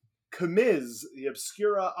Kamiz, the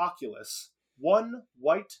Obscura Oculus. 1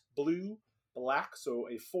 white, blue, black, so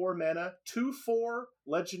a 4 mana, 2/4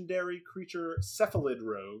 legendary creature Cephalid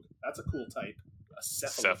Rogue. That's a cool type. A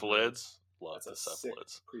Cephalids? Love the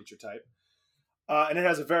Cephalids. Creature type. And it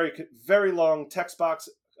has a very, very long text box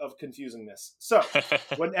of confusingness. So,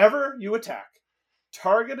 whenever you attack,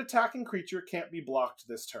 target attacking creature can't be blocked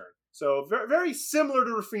this turn. So, very, very similar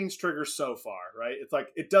to Rafine's trigger so far, right? It's like,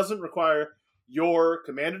 it doesn't require your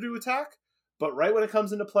commander to attack, but right when it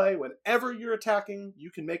comes into play, whenever you're attacking,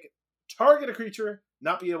 you can make it target a creature,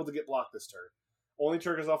 not be able to get blocked this turn. Only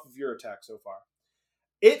triggers off of your attack so far.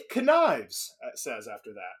 It connives, it says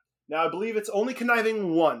after that. Now, I believe it's only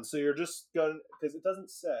conniving 1, so you're just going, because it doesn't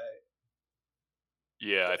say.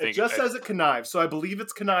 Yeah, I think it just says it connives, so I believe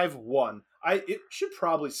it's connive 1. It should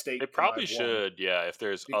probably state. It probably should, yeah. If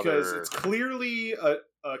there's because it's clearly a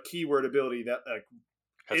keyword ability that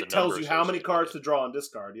it tells you how many cards to draw and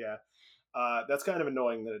discard. Yeah, that's kind of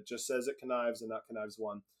annoying that it just says it connives and not connives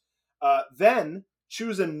 1. Then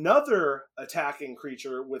choose another attacking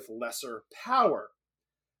creature with lesser power.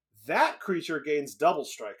 That creature gains double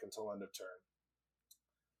strike until end of turn.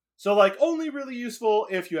 So, like, only really useful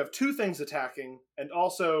if you have 2 things attacking, and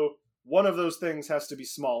also one of those things has to be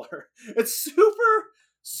smaller. It's super,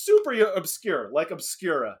 super obscure, like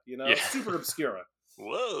Obscura, Yeah. Super Obscura.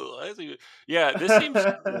 Whoa. Yeah, this seems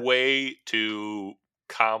way too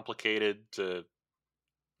complicated to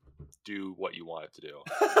do what you want it to do.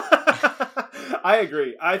 I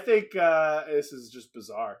agree. I think this is just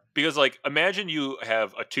bizarre. Because, like, imagine you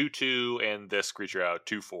have a 2/2 and this creature out,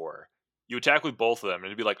 2/4. You attack with both of them, and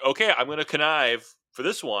it'd be like, okay, I'm going to connive for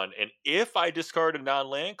this one, and if I discard a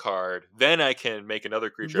non-land card, then I can make another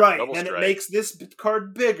creature double strike. And it makes this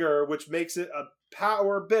card bigger, which makes it a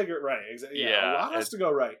power bigger. Right, exactly. Yeah, a lot has to go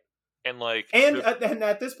right. And like, and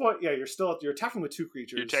at this point, yeah, you're attacking with 2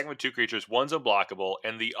 creatures. You're attacking with 2 creatures. One's unblockable,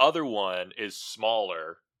 and the other one is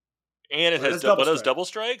smaller, and it has double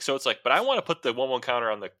strike. So it's like, but I want to put the 1/1 counter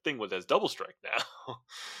on the thing with as double strike now.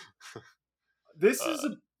 This is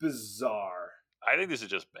bizarre. I think this is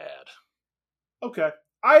just bad. Okay.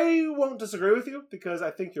 I won't disagree with you because I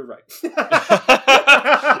think you're right.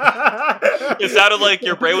 It sounded like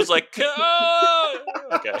your brain was like,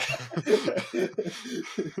 okay.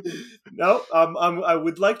 No, I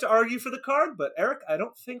would like to argue for the card, but Eric, I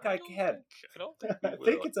don't think I can. I don't think I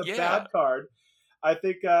think it's a bad card. I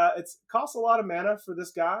think it costs a lot of mana for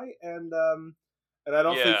this guy, and I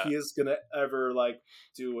don't think he is gonna ever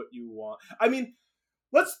do what you want. I mean,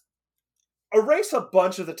 let's erase a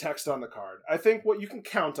bunch of the text on the card. I think what you can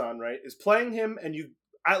count on, right, is playing him, and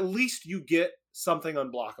at least you get something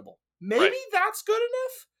unblockable. Maybe that's good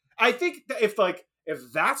enough. I think that if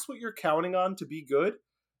that's what you're counting on to be good,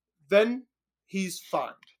 then he's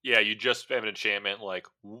fine. Yeah, you just have an enchantment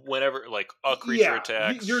whenever a creature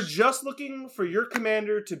attacks. You're just looking for your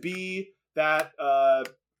commander to be that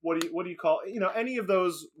what do you call any of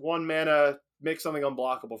those 1 mana make something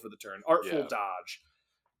unblockable for the turn. Artful Dodge.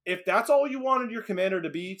 If that's all you wanted your commander to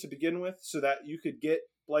be to begin with, so that you could get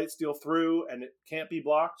Blightsteel through and it can't be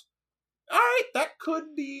blocked, all right, that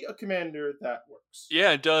could be a commander that works.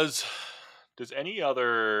 Yeah, it does. Does any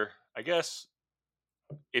other, I guess,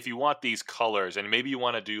 if you want these colors, and maybe you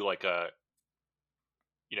want to do a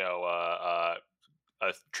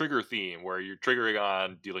trigger theme where you're triggering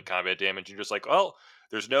on dealing combat damage, and you're just like, oh,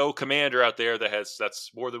 there's no commander out there that's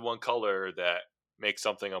more than 1 color that make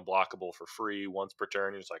something unblockable for free once per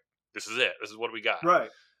turn. You're just like, this is it. This is what we got. Right.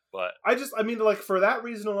 But I mean, like, for that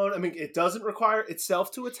reason alone, I mean, it doesn't require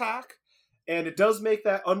itself to attack, and it does make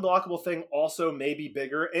that unblockable thing also maybe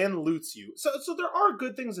bigger and loots you. So there are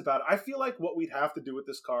good things about it. I feel like what we'd have to do with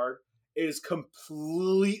this card is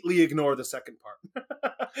completely ignore the second part.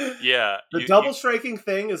 Yeah. The double striking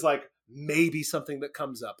thing is like maybe something that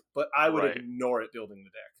comes up, but I would ignore it building the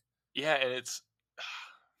deck. Yeah, and it's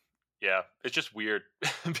just weird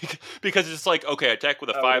because it's like, okay, attack with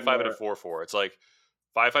a 5/5 and a 4/4. It's like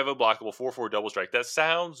 5/5 unblockable, 4/4 double strike. That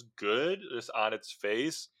sounds good just on its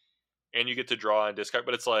face, and you get to draw and discard.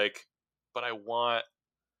 But it's like, but I want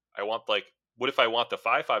like, what if I want the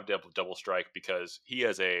 5/5 double strike because he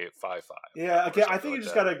has a 5/5? Yeah, again, I think you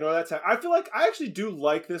just gotta ignore that tag. I feel like I actually do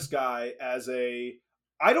like this guy as a.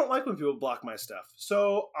 I don't like when people block my stuff,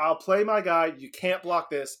 so I'll play my guy. You can't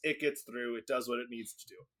block this; it gets through. It does what it needs to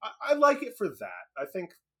do. I like it for that. I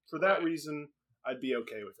think for that reason, I'd be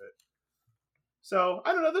okay with it. So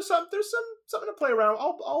I don't know. There's something to play around.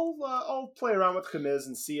 I'll play around with Kamiz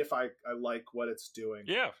and see if I like what it's doing.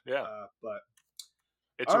 Yeah. But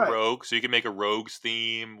it's a rogue, so you can make a rogues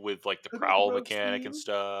theme with like the prowl mechanic and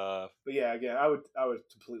stuff. But yeah, again, I would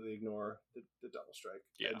completely ignore the double strike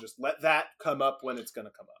and just let that come up when it's going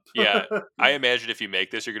to come up. Yeah, I imagine if you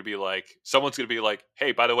make this, you're going to be like, someone's going to be like,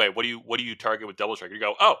 "Hey, by the way, what do you target with double strike?" You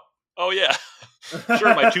go, "Oh yeah,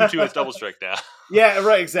 sure, my 2/2 has double strike now." Yeah,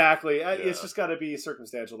 right, exactly. Yeah. It's just got to be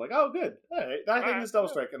circumstantial. Like, oh, good, all right, I think it's double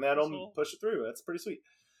strike, and that'll push it through. That's pretty sweet.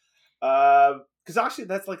 Because actually,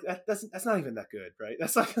 that's not even that good, right?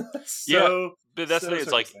 That's like but that's the thing.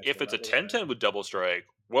 It's like if it's a 10/10 with double strike,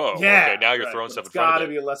 whoa, okay, now you're throwing stuff in front of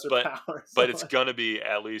it. It's got to be a lesser power, but it's gonna be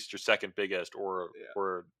at least your second biggest, or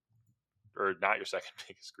not your second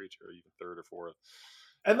biggest creature, or even third or fourth.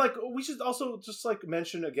 And like, we should also just like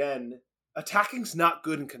mention again, attacking's not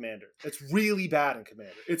good in Commander. It's really bad in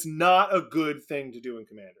Commander. It's not a good thing to do in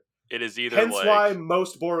Commander. It is either hence why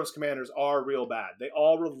most Boros commanders are real bad. They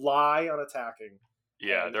all rely on attacking.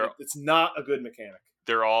 Yeah, it's not a good mechanic.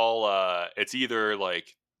 They're all it's either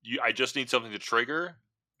like I just need something to trigger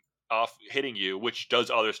off hitting you, which does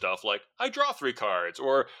other stuff like I draw 3 cards,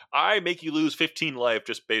 or I make you lose 15 life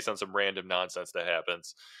just based on some random nonsense that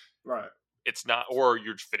happens. Right. It's not, or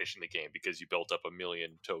you're finishing the game because you built up a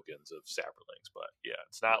million tokens of Saproings. But yeah,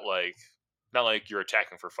 it's not like you're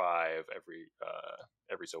attacking for 5 every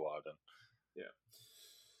so often. Yeah.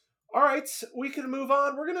 All right, we can move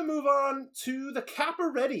on. We're going to move on to the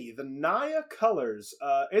Caporetti, the Naya Colors.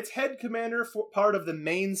 Its head commander, for part of the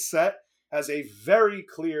main set, has a very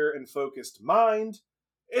clear and focused mind.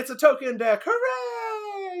 It's a token deck.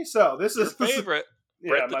 Hooray! So this is your favorite.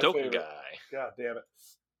 Brett the token favorite guy. God damn it.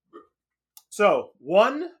 So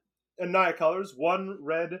 1 Naya Colors, 1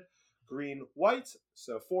 red, green, white.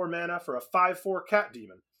 So 4 mana for a 5/4 cat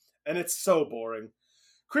demon. And it's so boring.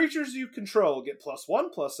 Creatures you control get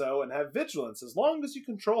 +1/+0 and have vigilance as long as you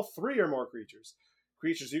control 3 or more creatures.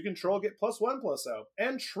 Creatures you control get +1/+0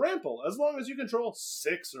 and trample as long as you control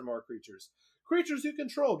 6 or more creatures. Creatures you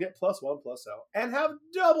control get +1/+0 and have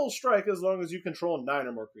double strike as long as you control 9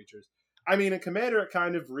 or more creatures. I mean, in Commander, it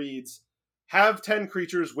kind of reads, have 10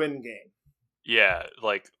 creatures, win game. Yeah,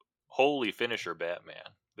 like, holy finisher,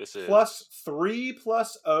 Batman. This is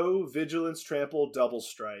 +3/+0 vigilance, trample, double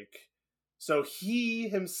strike. So he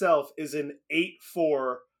himself is an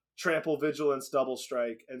 8/4 trample, vigilance, double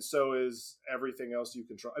strike, and so is everything else you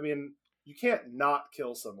control. I mean, you can't not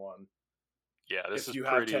kill someone. Yeah, if you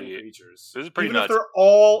have 10 creatures. This is pretty Even nuts.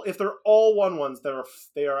 If they're all 1/1s,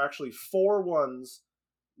 they are actually 4 1s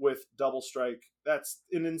with double strike. That's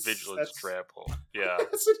an vigilance, trample. Yeah,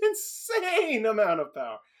 that's an insane amount of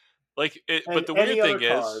power. Like, but the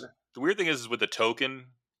weird thing is with the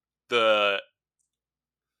token, the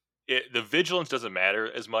vigilance doesn't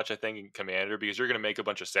matter as much, I think, in Commander, because you're going to make a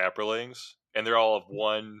bunch of Saprolings, and they're all of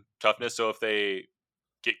 1 toughness. So if they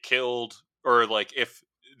get killed, or like if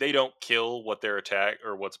they don't kill what their attack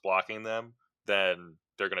or what's blocking them, then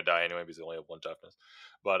they're going to die anyway because they only have 1 toughness.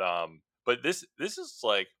 But this is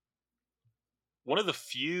like one of the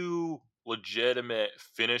few legitimate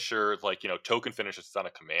finisher, like, token finishers on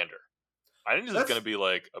a Commander. I think this is going to be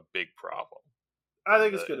like a big problem. I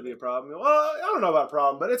think it's going to be a problem. Well, I don't know about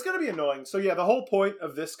problem, but it's going to be annoying. So yeah, the whole point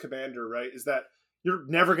of this Commander, right, is that you're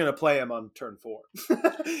never going to play him on turn 4.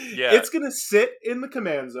 Yeah. It's going to sit in the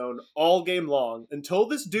command zone all game long until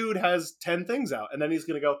this dude has 10 things out, and then he's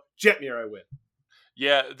going to go, Jetmir, I win.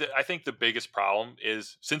 Yeah, I think the biggest problem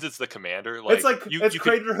is since it's the commander, like it's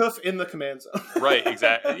Craterhoof in the command zone. Right,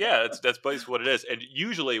 exactly. Yeah, that's basically what it is. And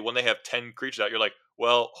usually when they have 10 creatures out, you're like,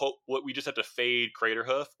 well, what we just have to fade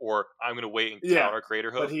Craterhoof, or I'm going to wait and counter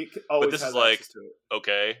Craterhoof. But this is like,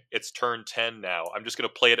 okay, it's turn 10 now. I'm just going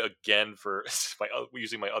to play it again for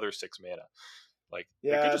using my other 6 mana. Like,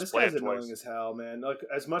 yeah, this guy's annoying as hell, man. Like,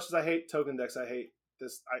 as much as I hate token decks, I hate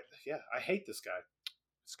this. I hate this guy.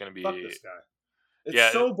 It's going to be fuck this guy.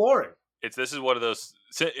 It's so boring. This is one of those,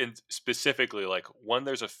 specifically like when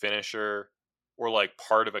there's a finisher or like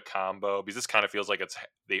part of a combo, because this kind of feels like it's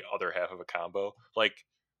the other half of a combo. Like,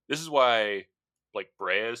 this is why like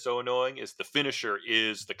Breya is so annoying, is the finisher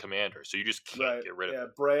is the commander, so you just can't get rid of it. Yeah,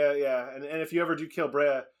 Breya, yeah. And if you ever do kill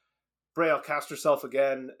Breya will cast herself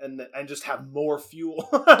again and just have more fuel.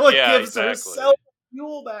 Gives herself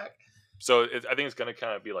fuel back. So I think it's going to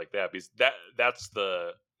kind of be like that, because that's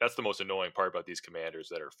the most annoying part about these commanders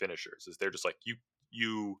that are finishers, is they're just like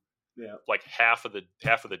you like half of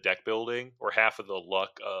the deck building or half of the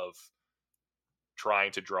luck of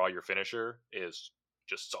trying to draw your finisher is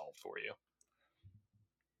just solved for you.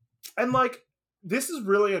 And like, this is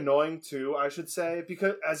really annoying too, I should say,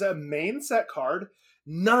 because as a main set card,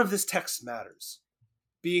 none of this text matters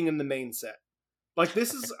being in the main set. Like,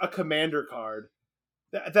 this is a commander card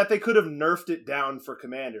that they could have nerfed it down for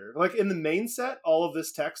commander. Like, in the main set, all of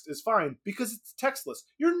this text is fine because it's textless.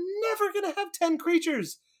 You're never going to have 10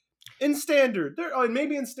 creatures in standard.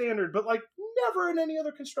 Maybe in standard, but like never in any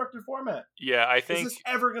other constructed format. Yeah, I think is this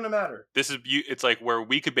ever going to matter? It's like where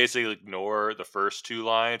we could basically ignore the first 2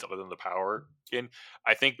 lines other than the power. And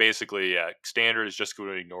I think basically, standard is just going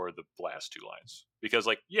to ignore the last 2 lines. Because,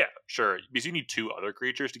 like, yeah, sure, because you need 2 other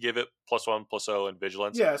creatures to give it +1/+0 and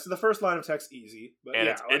vigilance. Yeah, so the first line of text easy, but and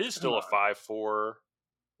it is still a 5/4,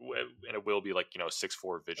 and it will be like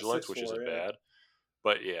 6/4 vigilance, which isn't bad.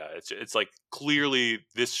 But yeah, it's like clearly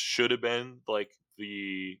this should have been like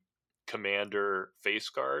the commander face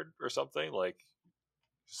card or something. Like,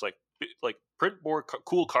 just like print more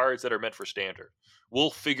cool cards that are meant for standard. We'll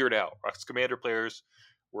figure it out. Us commander players,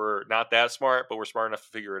 we're not that smart, but we're smart enough to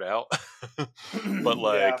figure it out. But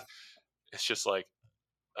like, it's just like,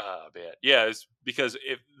 man, yeah. It's because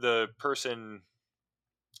if the person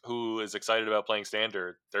who is excited about playing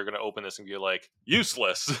standard, they're going to open this and be like,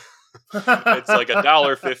 useless. It's like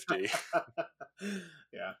 $1.50.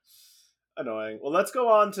 Yeah, annoying. Well, let's go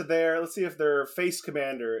on to let's see if their face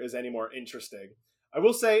commander is any more interesting. I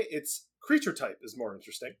will say its creature type is more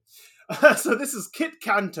interesting. So this is Kit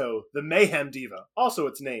Kanto, the Mayhem Diva. Also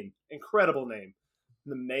its name. Incredible name.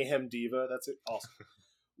 The Mayhem Diva. That's it. Awesome.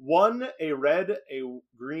 1, a red, a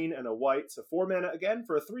green, and a white. So 4 mana again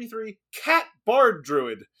for a 3/3 Cat Bard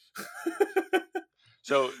Druid.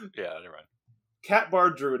 So, yeah, never mind. Cat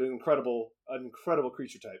Bard Druid, an incredible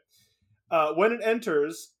creature type. When it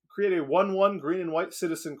enters, create a 1/1 green and white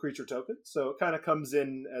citizen creature token. So it kind of comes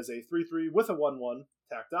in as a 3/3 with a 1/1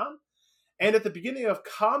 tacked on. And at the beginning of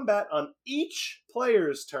combat on each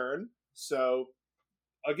player's turn, so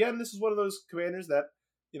again, this is one of those commanders that,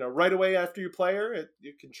 right away after you player, it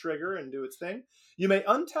can trigger and do its thing. You may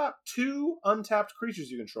untap 2 untapped creatures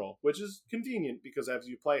you control, which is convenient because as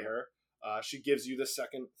you play her, she gives you the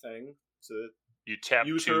second thing. So you tap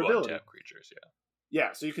 2 untapped creatures, yeah.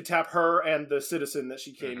 Yeah, so you could tap her and the citizen that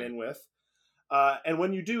she came in with. And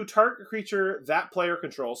when you do, target creature that player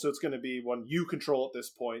controls, so it's going to be one you control at this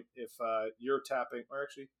point if you're tapping, or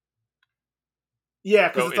actually... Yeah,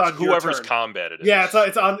 because it's on whoever's turn. Combated. Yeah,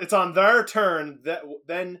 it's on their turn.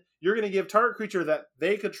 Then you're going to give target creature that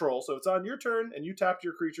they control, so it's on your turn, and you tap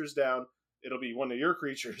your creatures down. It'll be one of your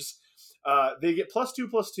creatures. They get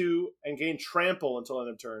 +2/+2 and gain trample until end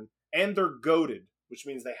of turn, and they're goaded, which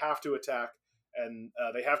means they have to attack, and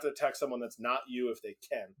they have to attack someone that's not you if they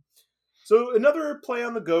can. So another play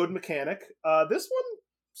on the goad mechanic. This one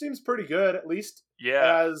seems pretty good, at least.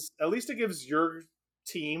 Yeah. At least it gives your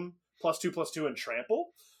team +2/+2 and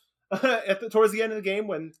trample towards the end of the game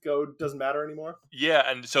when goad doesn't matter anymore. Yeah,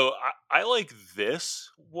 and so I like this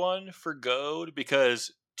one for goad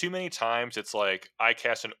because too many times it's like I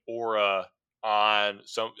cast an aura on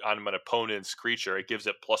an opponent's creature. It gives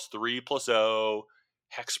it +3/+0.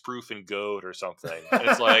 Hexproof and goad or something. And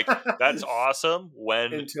it's like, that's awesome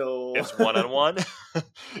when it's 1-on-1.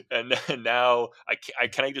 and now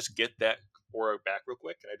can I just get that aura back real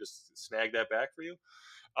quick? Can I just snag that back for you?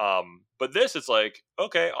 But this, it's like,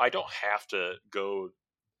 okay, I don't have to goad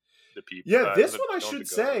the people. Yeah, this one I should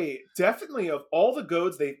say, definitely of all the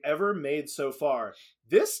goads they've ever made so far,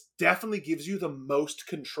 this definitely gives you the most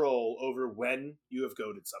control over when you have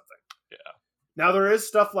goaded something. Yeah. Now there is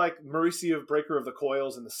stuff like Mauricio, Breaker of the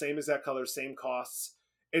Coils, in the same exact color, same costs.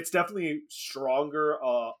 It's definitely stronger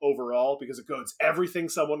overall because it goes everything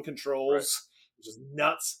someone controls, which is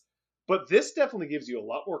nuts. But this definitely gives you a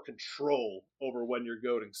lot more control over when you're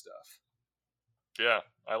goading stuff. Yeah,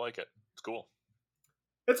 I like it. It's cool.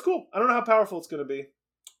 It's cool. I don't know how powerful it's going to be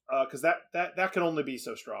because that can only be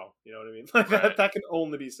so strong. You know what I mean? Like that can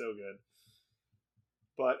only be so good.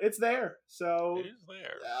 But it's there, so it is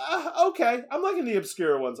there. Okay, I'm liking the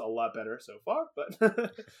obscure ones a lot better so far,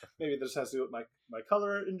 but maybe this has to do with my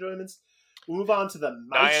color enjoyments. We'll move on to the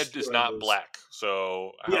Naya is not black,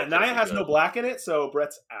 so yeah, Naya has no black in it, so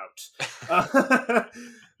Brett's out.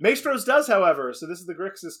 Maestros does, however, so this is the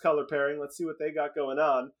Grixis color pairing. Let's see what they got going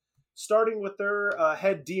on. Starting with their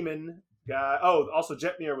head demon guy. Oh, also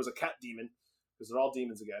Jetmir was a cat demon, because they're all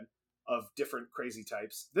demons again, of different crazy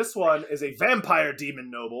types. This one is a vampire demon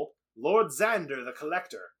noble, Lord Xander the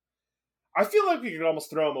Collector. I feel like we could almost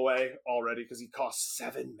throw him away already because he costs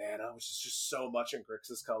 7 mana, which is just so much in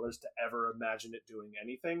Grixis colors to ever imagine it doing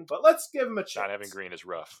anything. But let's give him a chance. Not having green is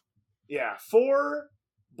rough. Yeah, 4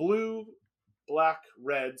 blue, black,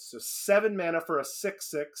 red, so 7 mana for a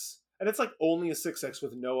 6/6. And it's like only a 6/6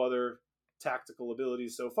 with no other tactical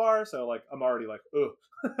abilities so far. So like I'm already like,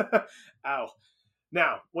 ugh. Ow.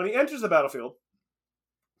 Now, when he enters the battlefield,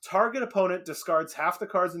 target opponent discards half the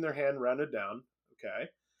cards in their hand rounded down.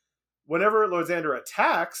 Okay. Whenever Lord Xander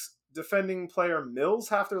attacks, defending player mills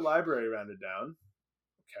half their library rounded down.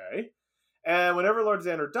 Okay. And whenever Lord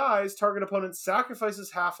Xander dies, target opponent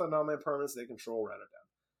sacrifices half the non-land permanents they control rounded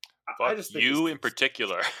down. Fuck, I just think you in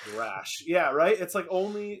particular. Trash. Yeah, right? It's like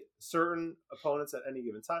only certain opponents at any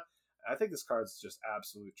given time. I think this card's just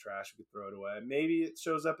absolute trash. We could throw it away. Maybe it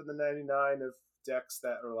shows up in the 99 of decks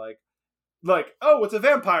that are like, oh, it's a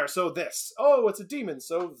vampire, so this. Oh, it's a demon,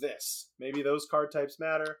 so this. Maybe those card types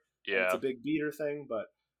matter. Yeah. It's a big beater thing, but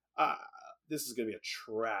this is going to be a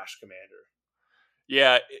trash commander.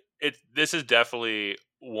 Yeah, this is definitely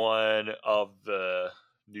one of the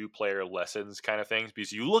new player lessons kind of things,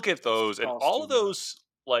 because you look at those and all of those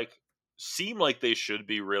like seem like they should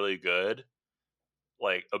be really good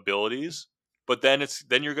like abilities, but then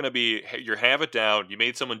you're going to be, you have it down, you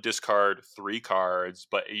made someone discard 3 cards,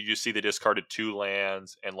 but you just see they discarded 2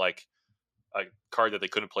 lands and like a card that they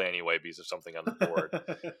couldn't play anyway because of something on the board.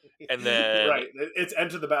 And then right, it's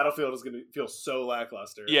enter the battlefield is going to feel so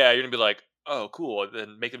lackluster. Yeah, you're going to be like, oh, cool,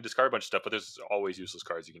 then make them discard a bunch of stuff, but there's always useless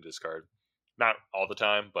cards you can discard. Not all the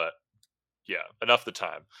time, but yeah, enough the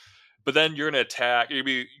time. But then you're going to attack,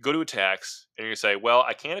 go to attacks, and you're going to say, well,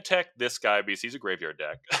 I can't attack this guy because he's a graveyard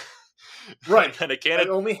deck. Right. And it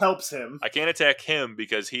only helps him. I can't attack him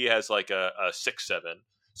because he has like a 6/7.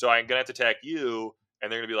 So I'm going to have to attack you,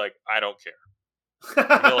 and they're going to be like, I don't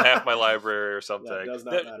care. Mill half my library or something. That does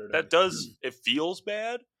not matter. That does, it feels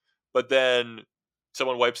bad, but then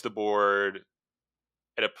someone wipes the board,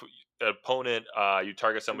 and an opponent, you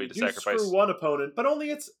target somebody to sacrifice. For one opponent, but only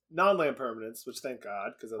it's non-land permanents, which thank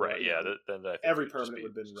God, because right, yeah, then every permanent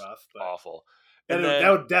would have been rough, but awful, and then,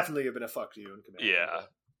 that would definitely have been a fuck to you in Commander.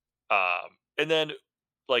 Yeah, and then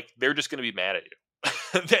like they're just going to be mad at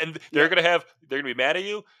you. Then they're going to be mad at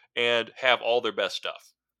you and have all their best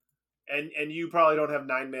stuff. And you probably don't have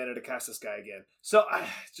 9 mana to cast this guy again. So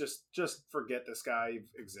just forget this guy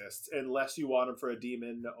exists unless you want him for a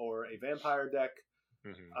demon or a vampire deck.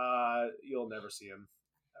 Mm-hmm. You'll never see him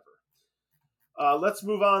ever. Let's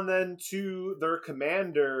move on then to their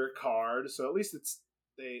commander card. So at least it's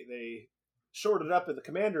they shorted up in the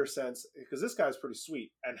commander sense because this guy's pretty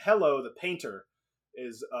sweet. And Hello, the Painter,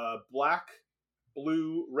 is black,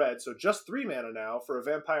 blue, red. So just 3 mana now for a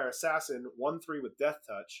vampire assassin, 1/3 with Death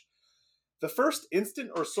Touch. The first instant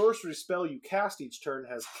or sorcery spell you cast each turn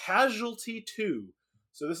has Casualty 2.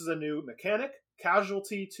 So this is a new mechanic.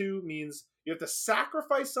 Casualty 2 means you have to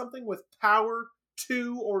sacrifice something with power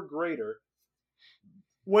 2 or greater.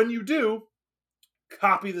 When you do,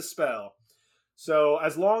 copy the spell. So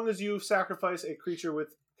as long as you sacrifice a creature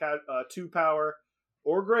with 2 power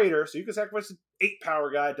or greater, so you can sacrifice an 8 power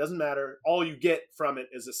guy, it doesn't matter. All you get from it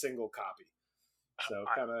is a single copy. So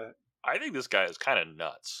I think this guy is kind of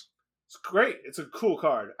nuts. It's great. It's a cool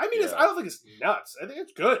card. I mean, I don't think it's nuts. I think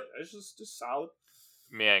it's good. It's just solid.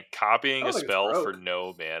 Man, copying a spell for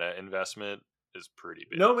no mana investment is pretty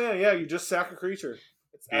big. No mana, yeah. You just sack a creature.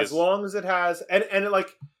 As long as it has... And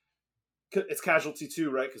it's Casualty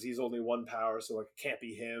 2, right? Because he's only 1 power, so like it can't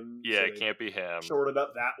be him. Yeah, so it can't be him. Short it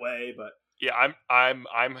up that way, but... Yeah,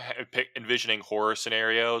 I'm envisioning horror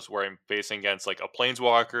scenarios where I'm facing against like a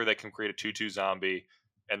planeswalker that can create a 2/2 zombie,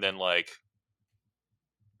 and then like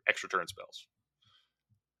extra turn spells.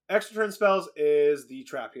 Extra turn spells is the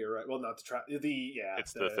trap here, right? Well, not the trap.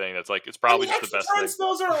 It's the thing that's like it's probably just the best extra turn thing.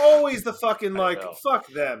 spells are always the fucking like fuck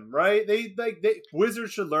them, right? They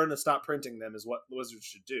Wizards should learn to stop printing them is what Wizards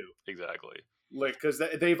should do. Exactly. Like because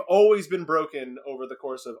they've always been broken over the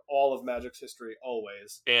course of all of Magic's history,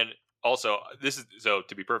 always. And also,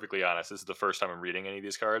 to be perfectly honest, this is the first time I'm reading any of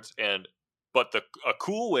these cards, but a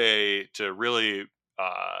cool way to really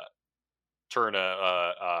turn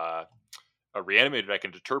a reanimated deck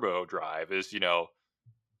into turbo drive is,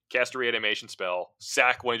 cast a reanimation spell,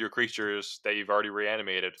 sack one of your creatures that you've already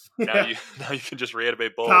reanimated. Now you can just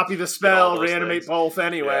reanimate both. Copy the spell, reanimate both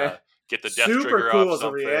anyway. Yeah. Get the death super trigger cool off as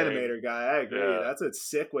a reanimator guy. I agree. Yeah. That's a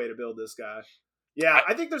sick way to build this guy. Yeah,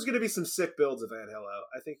 I think there's going to be some sick builds of Anhelo.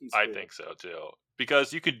 I think he's cool. I think so too.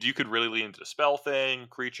 Because you could really lean into the spell thing,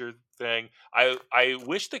 creature thing. I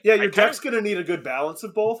wish your deck's going to need a good balance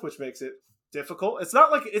of both, which makes it difficult. It's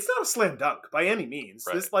not a slam dunk by any means.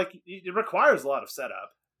 Right. This it requires a lot of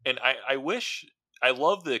setup. And I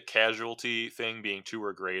love the casualty thing being 2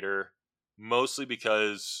 or greater, mostly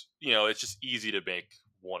because it's just easy to make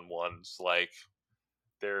 1/1s. Like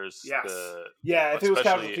there's if it was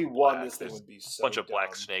casualty 1, this thing would be so a bunch of dumb.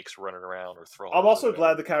 black snakes running around or throwing. I'm also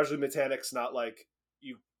glad the casualty mechanic's not like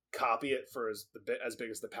you copy it for as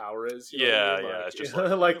big as the power is. It's just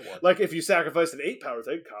like if you sacrifice an 8 power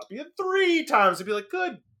thing, copy it 3 times. It'd be like,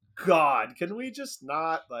 good God, can we just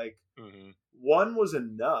not like? Mm-hmm. 1 was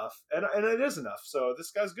enough, and it is enough. So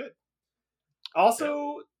this guy's good.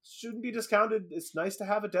 Also, shouldn't be discounted. It's nice to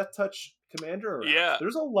have a Death Touch commander around. Yeah,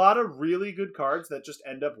 there's a lot of really good cards that just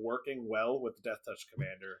end up working well with the Death Touch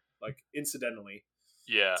commander, like incidentally.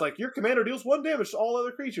 Yeah, it's like your commander deals 1 damage to all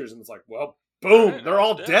other creatures, and it's like, well, boom, they're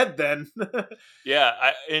all dead then.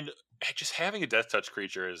 And just having a Death Touch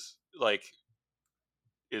creature is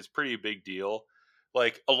pretty big deal.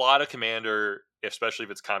 Like a lot of commander, especially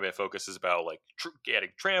if it's combat focus, is about like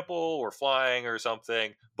adding trample or flying or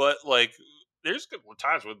something. But like, there's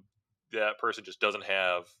times when that person just doesn't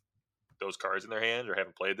have those cards in their hand or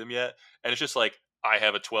haven't played them yet, and it's just like, I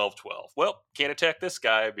have a 12/12. Well, can't attack this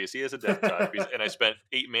guy because he has a death touch, and I spent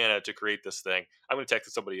 8 mana to create this thing. I'm going to attack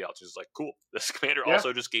somebody else. It's like, cool. This commander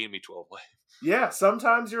also just gained me 12 life. Yeah,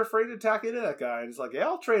 sometimes you're afraid to attack into that guy, and it's like,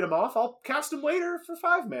 I'll trade him off. I'll cast him later for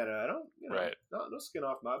 5 mana. I don't, no skin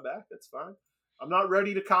off my back. That's fine. I'm not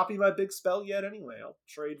ready to copy my big spell yet anyway. I'll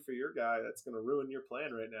trade for your guy. That's going to ruin your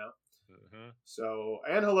plan right now. Mm-hmm. So,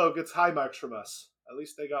 Anhelo gets high marks from us. At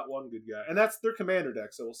least they got one good guy. And that's their commander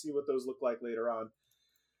deck, so we'll see what those look like later on.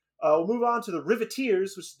 We'll move on to the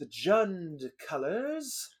Riveteers, which is the Jund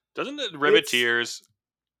colors. Doesn't the Riveteers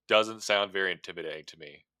doesn't sound very intimidating to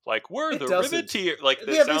me? Like, we're the Riveteers. Like,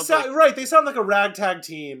 they sound right. They sound like a ragtag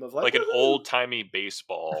team of like an old-timey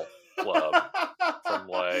baseball club from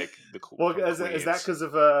like the cool. Well, is that because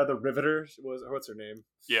of the Riveter? What's her name?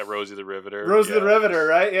 Yeah, Rosie the Riveter. Rosie the Riveter,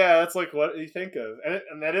 right? Yeah, that's like what you think of,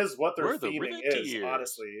 and that is what their theming is.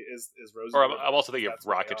 Honestly, is Rosie. Or I'm also thinking of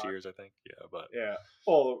Rocketeers. I think, yeah.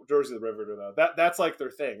 Well, Rosie the Riveter though, that's like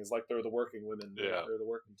their thing. Is like they're the working women. Yeah, they're the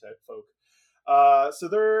working type folk. So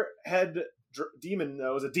their head demon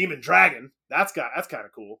though is a demon dragon. That's kind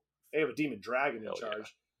of cool. They have a demon dragon in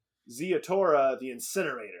charge. Yeah. Zeotora the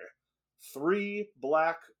Incinerator. 3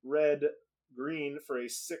 black, red, green for a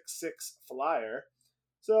 6/6 flyer.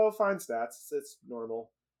 So fine stats. It's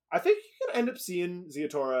normal. I think you can end up seeing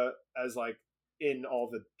Zeotora as like in all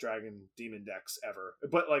the dragon demon decks ever,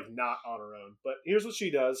 but like not on her own. But here's what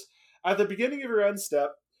she does. At the beginning of your end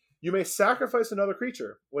step, you may sacrifice another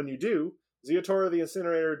creature. When you do, Zeotora the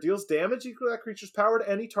Incinerator deals damage equal to that creature's power to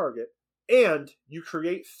any target, and you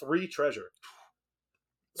create 3 treasure.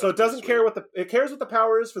 So it doesn't care it cares what the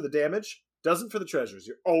power is for the damage, doesn't for the treasures.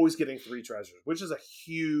 You're always getting 3 treasures, which is a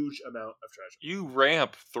huge amount of treasure. You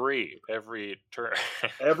ramp 3 every turn.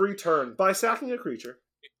 Every turn by sacking a creature.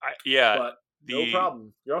 But no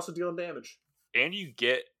problem. You're also dealing damage. And you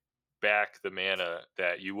get back the mana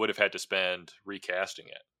that you would have had to spend recasting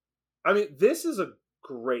it. I mean, this is a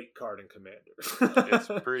great card in Commander.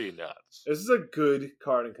 It's pretty nuts. This is a good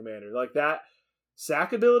card in Commander. Like that.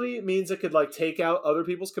 Sack ability means it could like take out other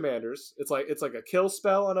people's commanders. It's like a kill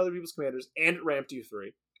spell on other people's commanders, and it ramped you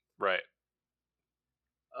 3. Right.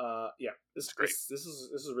 This is great. This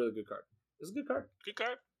is a really good card. This is a good card. Good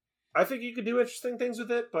card. I think you could do interesting things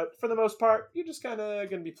with it, but for the most part, you're just kind of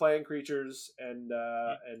going to be playing creatures and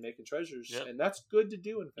making treasures, and that's good to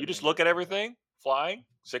do. You just look at everything. Flying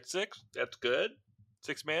 6/6. That's good.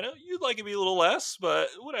 6 mana. You'd like it to be a little less, but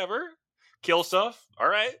whatever. Kill stuff. All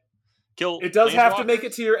right. It does have to make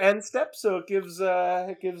it to your end step, so it gives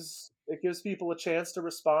people a chance to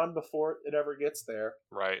respond before it ever gets there.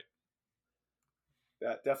 Right.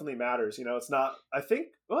 that definitely matters. It's not. I think.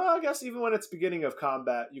 Well, I guess even when it's beginning of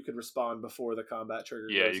combat, you could respond before the combat trigger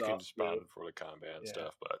goes off. Yeah, you can respond before the combat and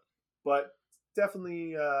stuff, but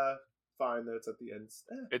definitely fine that it's at the end.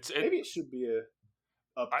 Maybe it should be a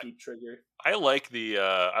upkeep trigger. I like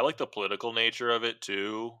the political nature of it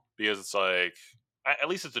too, because it's like at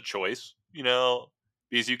least it's a choice,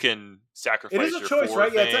 because you can sacrifice your choice,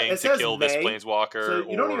 right? Thing to kill this planeswalker. So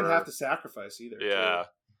you don't even have to sacrifice either. Yeah. Too.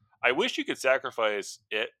 I wish you could sacrifice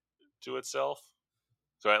it to itself.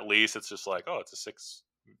 So at least it's just like, it's a 6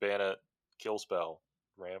 mana kill spell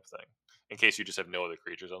ramp thing. In case you just have no other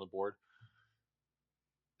creatures on the board.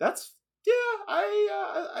 That's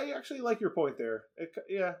I actually like your point there.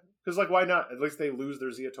 Because why not? At least they lose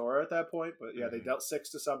their Ziatora at that point. But they dealt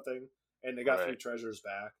 6 to something, and they got 3 treasures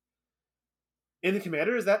back. In the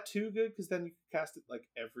commander, is that too good? Because then you can cast it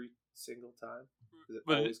every single time. It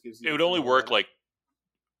always gives you. It would only work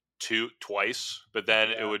twice, but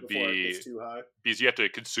then it would be too high because you have to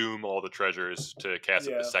consume all the treasures to cast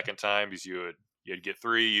it the second time. Because you'd get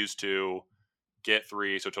 3, use 2, get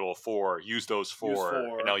 3, so a total of 4. Use those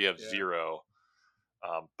 4, and now you have 0.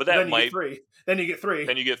 But that might 3. Then you get 3.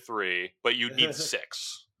 Then you get 3, but you need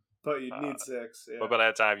 6. But you need 6. Yeah. But by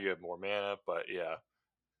that time you have more mana. But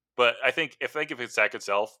but I think if it sack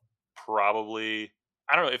itself, probably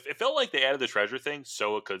I don't know. It felt like they added the treasure thing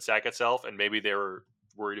so it could sack itself, and maybe they were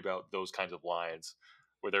worried about those kinds of lines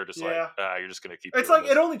where they're just you're just gonna keep. It's like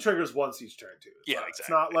this. It only triggers once each turn too.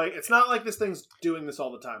 Exactly. It's not like this thing's doing this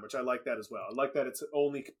all the time, which I like that as well. I like that it's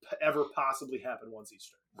only ever possibly happen once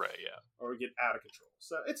each turn. Right. Yeah. Or we get out of control.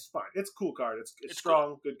 So it's fine. It's a cool card. It's strong,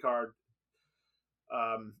 cool. Good card.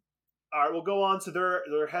 All right, we'll go on to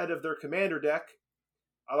their head of their commander deck.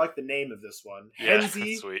 I like the name of this one.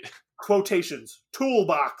 Henzi, sweet. Quotations,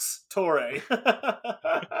 Toolbox Torre.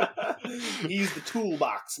 He's the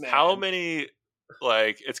toolbox man. How many,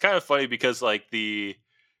 it's kind of funny because, the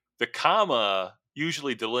comma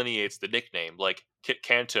usually delineates the nickname, like Kit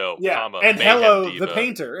Kanto, comma, and Mayhem hello, Diva. the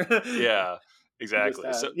painter. Yeah,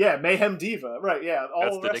 exactly. So, Mayhem Diva, right,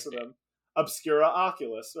 all the rest of them. Obscura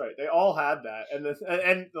Oculus, right, they all had that. And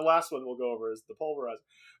the last one we'll go over is the Pulverizer.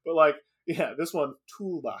 But, this one,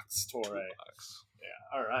 Toolbox Torre.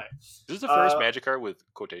 Yeah, all right. This is the first Magic card with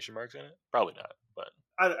quotation marks in it? Probably not, but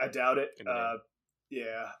I doubt it.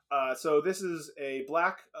 So this is a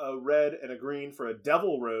black, a red, and a green for a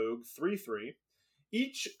Devil Rogue 3/3.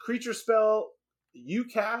 Each creature spell you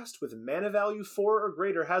cast with mana value 4 or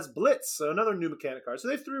greater has Blitz, so another new mechanic card. So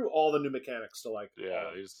they threw all the new mechanics to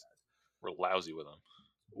we're lousy with them.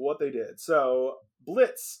 What they did. So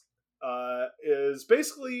Blitz is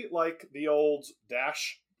basically like the old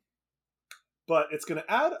Dash, but it's going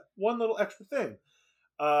to add one little extra thing.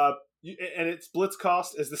 And its Blitz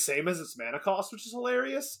cost is the same as its mana cost, which is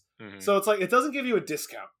hilarious. Mm-hmm. So it's it doesn't give you a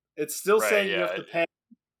discount. It's still saying you have to pay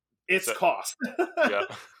its cost. Yeah.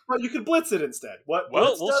 But you could Blitz it instead.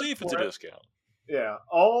 We'll see if it's a discount. Yeah.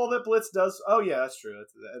 All that Blitz does... Oh, yeah, that's true.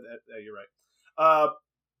 You're right.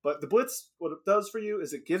 But the Blitz, what it does for you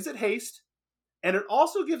is it gives it haste, and it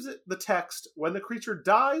also gives it the text, when the creature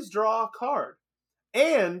dies, draw a card.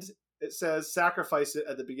 And it says sacrifice it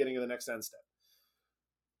at the beginning of the next end step.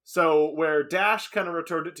 So where Dash kind of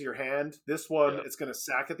returned it to your hand, this one it's going to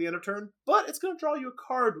sack at the end of turn, but it's going to draw you a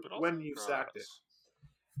card when you've sacked it.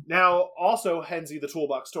 Now, also, Henzi, the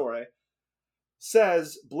Toolbox Torre,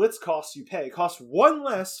 says Blitz costs you pay costs 1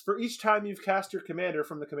 less for each time you've cast your commander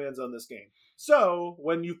from the command zone this game. So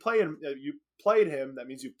when you played him, that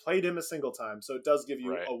means you've played him a single time. So it does give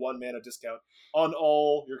you a 1 mana discount on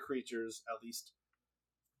all your creatures, at least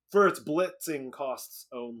for its blitzing costs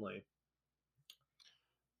only.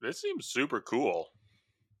 This seems super cool.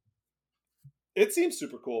 It seems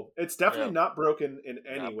super cool. It's definitely not broken in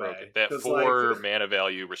any way. That 4 mana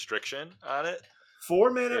value restriction on it. 4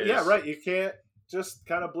 mana, right. You can't just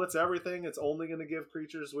kind of blitz everything. It's only going to give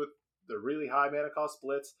creatures with the really high mana cost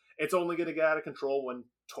blitz. It's only going to get out of control when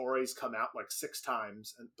Torres come out 6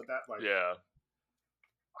 times. But that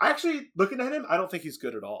I actually, looking at him, I don't think he's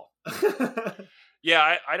good at all.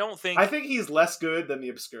 I don't think... I think he's less good than the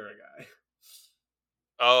Obscura guy.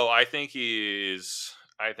 Oh, I think he's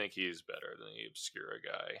better than the Obscura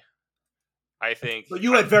guy. I think... But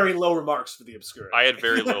you had very low remarks for the Obscura. I had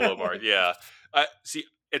very low remarks, yeah. See,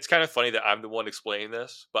 it's kind of funny that I'm the one explaining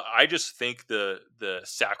this, but I just think the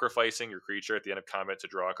sacrificing your creature at the end of combat to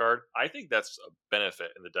draw a card, I think that's a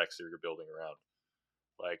benefit in the decks that you're building around.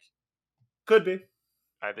 Could be.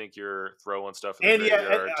 I think you're throwing stuff in the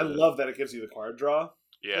graveyard. I love that it gives you the card draw.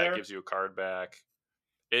 Yeah, it gives you a card back.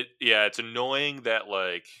 It's annoying that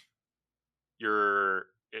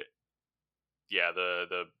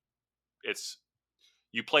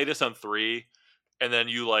you play this on 3, and then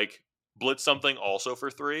you like blitz something also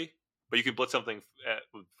for 3, but you can blitz something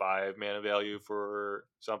with 5 mana value for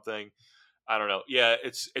something. I don't know. Yeah,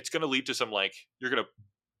 it's going to lead to some like you're going to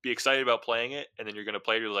be excited about playing it, and then you're going to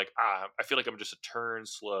play it. You're like, I feel like I'm just a turn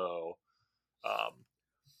slow. I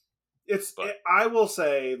will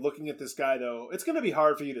say, looking at this guy though, it's going to be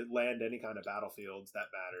hard for you to land any kind of battlefields that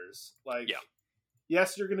matters. Like,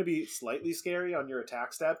 yes, you're going to be slightly scary on your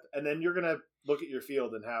attack step, and then you're going to look at your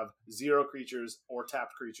field and have 0 creatures or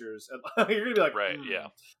tapped creatures, and you're going to be like,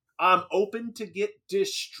 I'm open to get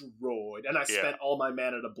destroyed, and I spent all my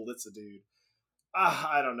mana to blitz a dude.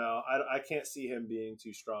 I don't know. I can't see him being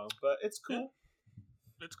too strong, but it's cool.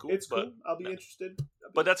 It's cool. It's cool. I'll be interested.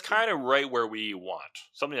 But that's kind of right where we want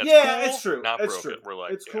something that's cool, it's true. Not it's broken. True. We're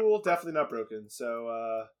like, it's cool, definitely not broken.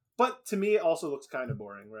 So, but to me, it also looks kind of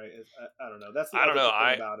boring, right? I don't know. That's the other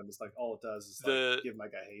thing about him. It's like all it does is like, give my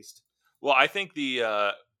guy haste. Well, I think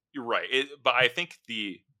you're right, but I think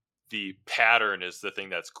the pattern is the thing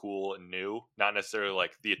that's cool and new, not necessarily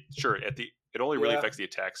like it only really affects the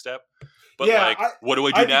attack step. But what do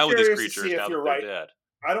I do now with these creatures now that they're dead?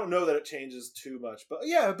 I don't know that it changes too much, but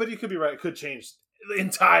but you could be right. It could change the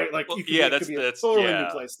entire that's a totally new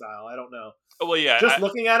play style. I don't know. Well, yeah. Just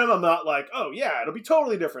looking at him, I'm not like, oh yeah, it'll be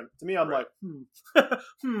totally different. To me, I'm like,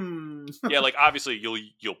 Yeah, like obviously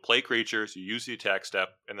you'll play creatures, you use the attack step,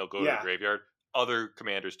 and they'll go to the graveyard. Other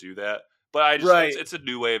commanders do that, but I just it's a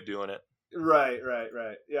new way of doing it. Right.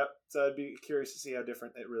 Yep. So I'd be curious to see how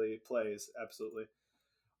different it really plays. Absolutely.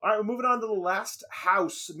 All right, we're moving on to the last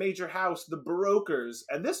major house, the Brokers.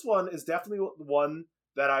 And this one is definitely one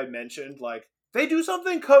that I mentioned. Like, they do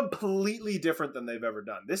something completely different than they've ever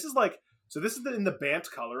done. This is in the Bant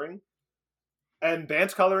coloring. And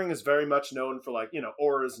Bant coloring is very much known for, like,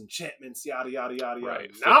 auras, enchantments, yada, yada, yada, yada. Right.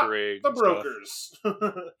 Not the Brokers.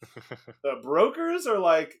 The Brokers are,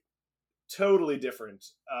 like, totally different.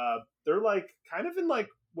 They're, like, kind of in, like,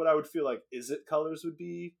 what I would feel like Izzet colors would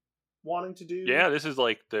be wanting to do. Yeah, this is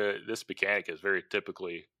like this mechanic is very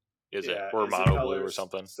typically or mono blue or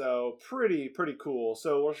something. So pretty cool.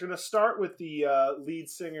 So we're going to start with the lead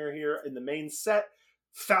singer here in the main set,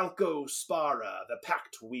 Falco Spara, the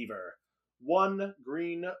Pact Weaver. 1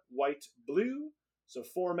 green, white, blue. So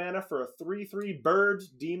 4 mana for a 3/3 bird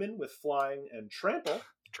demon with flying and trample.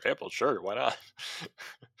 Trample, sure, why not?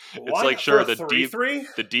 It's like sure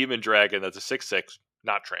the demon dragon that's a 6/6,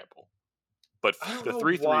 not trample. But the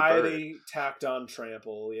 3/3 why bird. They tacked on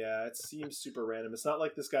trample. Yeah, it seems super random. It's not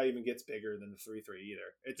like this guy even gets bigger than the 3/3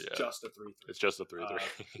 either. It's just a 3/3. It's just a 3/3.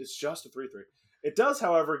 It's just a 3/3. It does,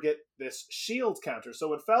 however, get this shield counter. So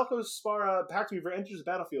when Falco Spara Pact Weaver enters the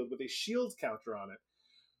battlefield with a shield counter on it,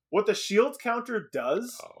 what the shield counter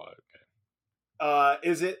does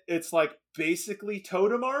is it's like basically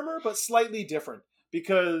totem armor, but slightly different.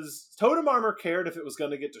 Because totem armor cared if it was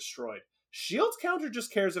going to get destroyed. Shield counter just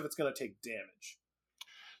cares if it's going to take damage.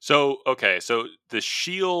 So the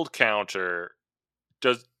shield counter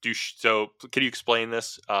can you explain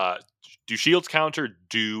this? Do shields counter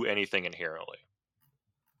do anything inherently?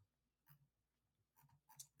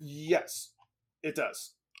 Yes, it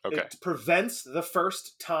does. Okay. It prevents the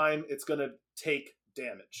first time it's going to take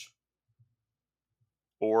damage.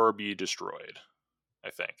 Or be destroyed, I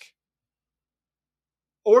think.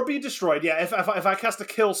 Or be destroyed. Yeah, if I cast a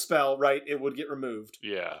kill spell, right, it would get removed.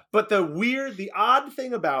 Yeah. But the odd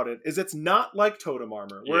thing about it is it's not like totem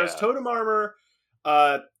armor. Whereas totem armor,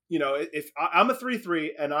 if I'm a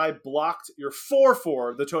 3/3 and I blocked your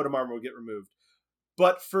 4/4, the totem armor would get removed.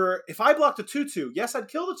 But if I blocked a 2/2, yes, I'd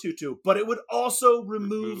kill the 2/2, but it would also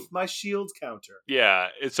remove my shield counter. Yeah,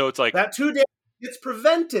 so it's like that 2 damage gets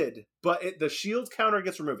prevented, but the shield counter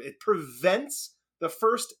gets removed. It prevents the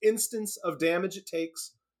first instance of damage it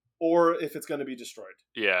takes, or if it's going to be destroyed.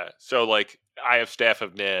 Yeah, so like I have Staff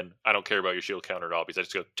of Nin. I don't care about your shield counter at all because I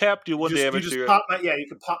just go tap, do 1 damage. You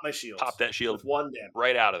can pop my shield. Pop that shield with 1 damage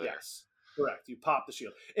right out of there. Yes, correct. You pop the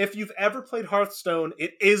shield. If you've ever played Hearthstone,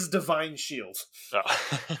 it is Divine Shield.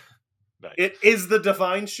 Oh. Nice. It is the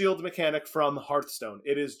Divine Shield mechanic from Hearthstone.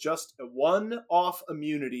 It is just a 1-off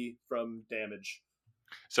immunity from damage.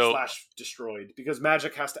 / destroyed, because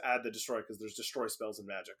Magic has to add the destroy because there's destroy spells in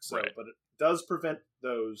Magic. So, right. But it does prevent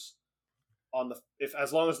those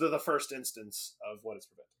as long as they're the first instance of what is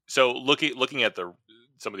prevented. So looking at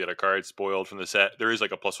some of the other cards spoiled from the set, there is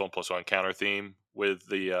like a +1/+1 counter theme with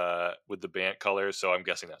the Bant colors. So I'm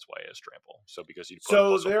guessing that's why he has trample. So because you put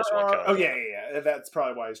 +1/+1 counter. Oh yeah. That's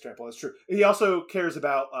probably why he's trample. That's true. He also cares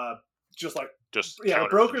about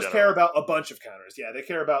Brokers care about a bunch of counters. Yeah, they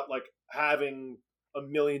care about like having a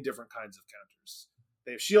million different kinds of counters.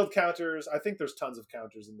 They have shield counters. I think there's tons of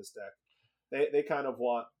counters in this deck. They kind of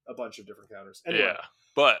want a bunch of different counters. Anyway, yeah,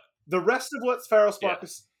 but the rest of what Pharaoh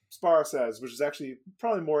Spara says, which is actually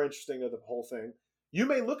probably more interesting of the whole thing, you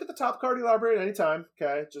may look at the top card of your library at any time,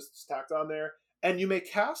 okay, just tacked on there, and you may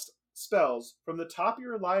cast spells from the top of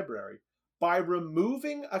your library by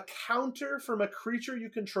removing a counter from a creature you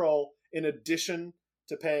control in addition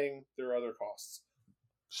to paying their other costs.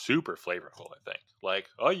 Super flavorful, I think. Like,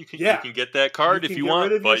 you can get that card if you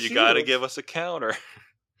want, but you got to give us a counter.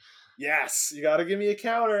 Yes, you got to give me a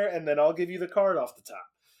counter, and then I'll give you the card off the top.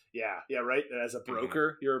 Yeah, right. As a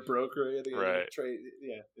broker, you're a broker, right? Trade,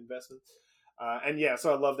 investment.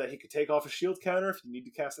 So I love that he could take off a shield counter if you need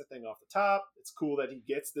to cast that thing off the top. It's cool that he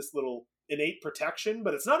gets this little innate protection,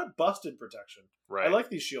 but it's not a busted protection. Right. I like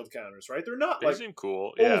these shield counters, right? They're not they seem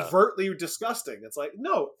cool. Overtly disgusting. It's like,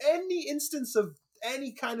 no, any instance of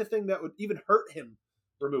any kind of thing that would even hurt him,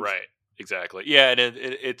 remove. Right. Exactly. Yeah, and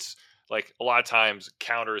it's like a lot of times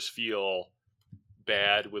counters feel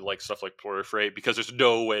bad with like stuff like Proliferate because there's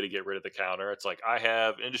no way to get rid of the counter. It's like, I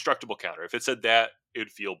have an indestructible counter. If it said that, it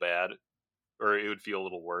would feel bad, or it would feel a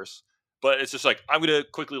little worse. But it's just like, I'm going to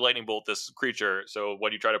quickly lightning bolt this creature, so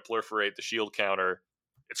when you try to Proliferate the shield counter,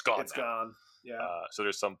 it's gone. It's gone. Yeah. So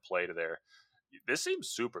there's some play to there. This seems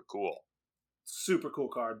super cool. Super cool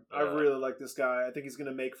card. I really like this guy. I think he's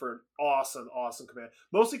going to make for an awesome command.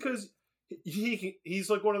 Mostly because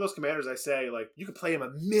he's like one of those commanders I say, like, you can play him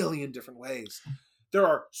a million different ways. There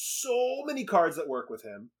are so many cards that work with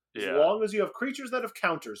him. As long as you have creatures that have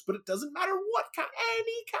counters. But it doesn't matter what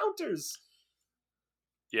any counters.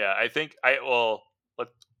 Yeah, I think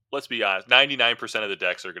let's be honest. 99% of the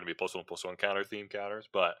decks are going to be +1/+1 counter theme counters,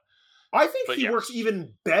 but I think he works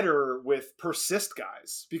even better with persist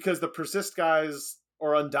guys, because the persist guys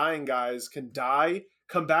or undying guys can die,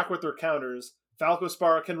 come back with their counters. Falco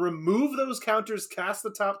Spara can remove those counters, cast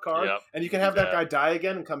the top card, and you can have that guy die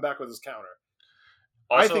again and come back with his counter.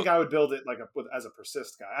 Also, I think I would build it as a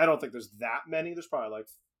persist guy. I don't think there's that many. There's probably like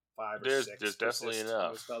 5 or 6. There's definitely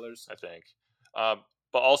enough, I think.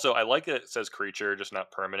 But also, I like that it says creature, just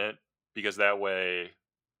not permanent, because that way,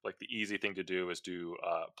 like, the easy thing to do is do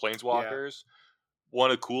planeswalkers.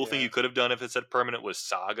 One cool thing you could have done if it said permanent was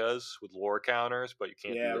sagas with lore counters, but you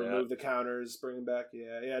can't do that. Remove the counters, bring them back.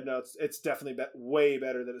 No, it's definitely way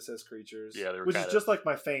better that it says creatures. Which is just like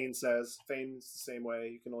my Fane says. Fane's the same way.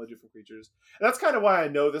 You can only do from creatures. And that's kind of why I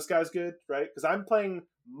know this guy's good, right? Because I'm playing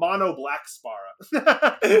mono black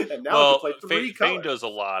Spara. And now I can play 3 colors. Fane does a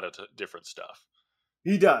lot of different stuff.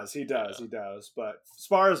 He does. But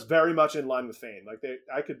Spara is very much in line with Fane. Like,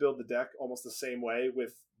 I could build the deck almost the same way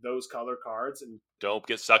with those color cards. And don't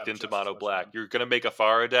get sucked into mono black. You're going to make a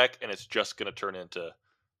Fara deck, and it's just going to turn into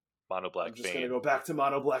mono black Fane. I'm just going to go back to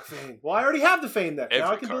mono black Fane. Well, I already have the Fane deck.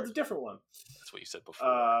 Now I can build a different one. That's what you said before.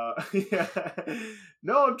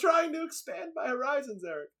 No, I'm trying to expand my horizons,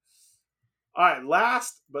 Eric. All right,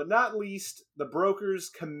 last but not least, the Broker's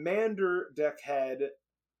Commander deck head,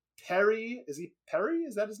 Perry. Is he Perry?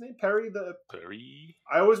 Is that his name? Perry.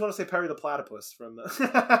 I always want to say Perry the Platypus from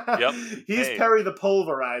the. Yep. He's Perry the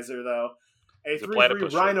Pulverizer, though. A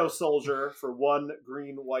 3/3 Rhino Soldier for 1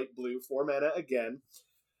 green, white, blue, 4 mana again.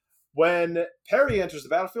 When Perry enters the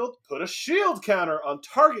battlefield, put a shield counter on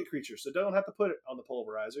target creature. So don't have to put it on the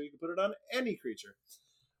Pulverizer. You can put it on any creature.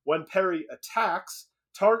 When Perry attacks,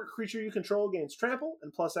 target creature you control gains trample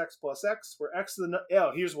and +X/+X, where X is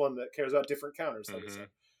the here's one that cares about different counters, like I said.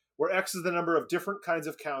 Where X is the number of different kinds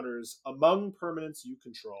of counters among permanents you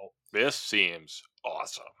control. This seems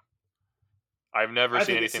awesome. I've never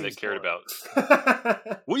seen anything that cared about.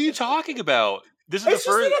 What are you talking about? This is it's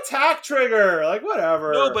just an attack trigger. Like,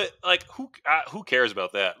 whatever. No, but like, who cares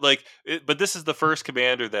about that? Like, but this is the first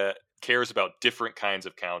commander that cares about different kinds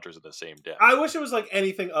of counters in the same deck. I wish it was like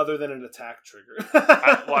anything other than an attack trigger.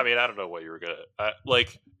 I mean, I don't know what you were gonna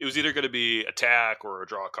like. It was either going to be attack or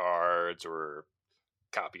draw cards or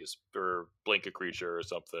copies or blink a creature or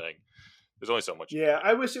something. There's only so much. Yeah,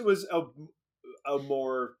 I wish it was a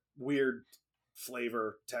more weird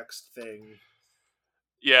flavor text thing.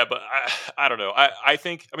 Yeah, but I don't know. I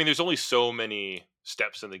think, I mean, there's only so many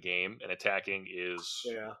steps in the game, and attacking is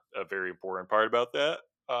a very important part about that.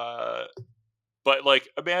 But like,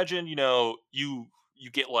 imagine, you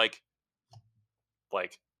get like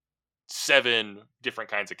 7 different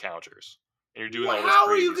kinds of counters. And you're doing all this how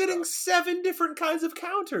are you stuff. getting 7 different kinds of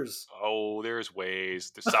counters? Oh, there's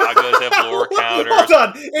ways. The sagas have lore counters. Hold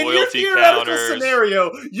on. In your theoretical counters.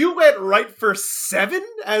 Scenario, you went right for 7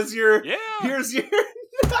 as your... Yeah. Here's your...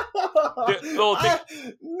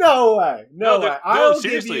 No way. I'll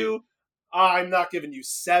give you... I'm not giving you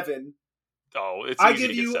 7. Oh, it's I easy give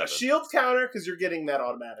to get you 7. a shield counter because you're getting that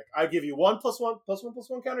automatic. I give you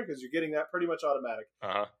 1+1+1+1 counter because you're getting that pretty much automatic.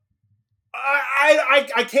 Uh-huh.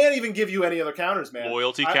 I can't even give you any other counters, man.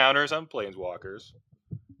 Loyalty counters on Planeswalkers.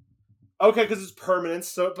 Okay, because it's permanence.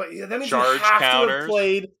 So, but that means Charge you have counters. to have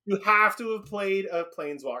played. You have to have played a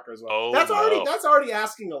Planeswalker as well. Oh, that's already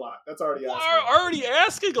asking a lot. That's already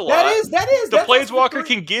asking a lot. That is. The Planeswalker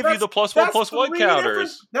can give you the +1/+1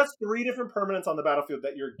 counters. That's 3 different permanents on the battlefield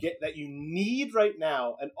that that you need right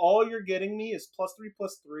now, and all you're getting me is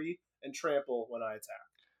 +3/+3 and trample when I attack.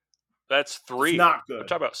 That's 3. It's not good. I'm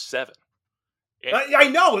talking about 7. I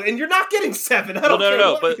know, and you're not getting 7. I don't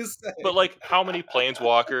care what you say. But like, how many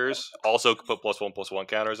Planeswalkers also put +1/+1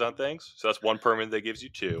 counters on things? So that's 1 permanent that gives you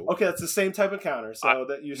 2. Okay, that's the same type of counter. So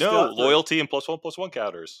that you still loyalty and +1/+1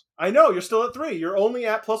 counters. I know you're still at 3. You're only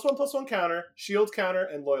at +1/+1 counter, shield counter,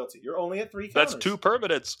 and loyalty. You're only at 3 counters. That's 2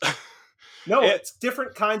 permanents. No, it's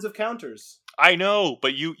different kinds of counters. I know,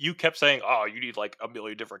 but you kept saying, "Oh, you need like a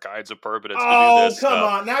million different kinds of permanents to do this." Oh, come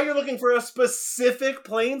on! Now you're looking for a specific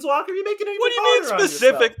Planeswalker. You're making it even What do you mean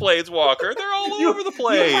specific Planeswalker? They're all over the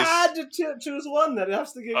place. You had to choose one that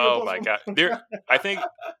has to give you. Oh my god! I think.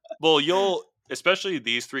 Well, especially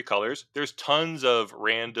these 3 colors. There's tons of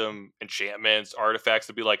random enchantments, artifacts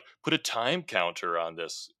that be like, put a time counter on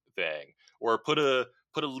this thing, or put a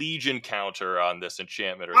Legion counter on this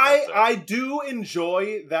enchantment or something. I do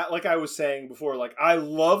enjoy that, like I was saying before, like I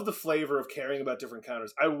love the flavor of caring about different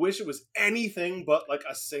counters. I wish it was anything but like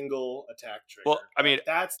a single attack trigger. Well, I mean,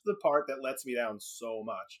 that's the part that lets me down so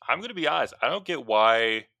much. I'm going to be honest. I don't get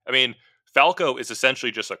why. I mean, Falco is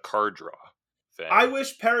essentially just a card draw thing. I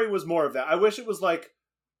wish Perry was more of that. I wish it was like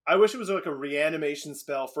a reanimation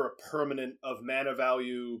spell for a permanent of mana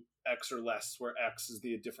value X or less, where X is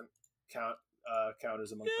the different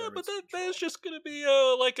counters among but that's just gonna be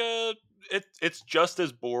it's just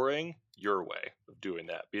as boring your way of doing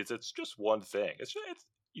that, because it's just one thing. It's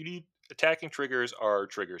you need attacking triggers are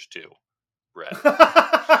triggers too. Red.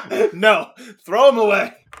 No, throw them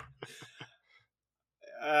away.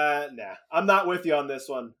 Nah, I'm not with you on this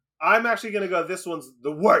one. I'm actually going to go, this one's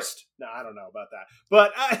the worst. No, I don't know about that.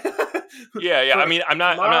 But yeah. I mean, I'm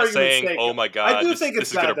not saying, oh my god, I do think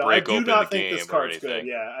it's going to break open the game or anything. Good.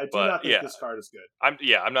 Yeah, I do not think this card is good.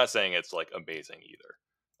 I'm not saying it's like amazing either.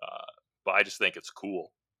 But I just think it's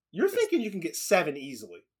cool. You're thinking you can get 7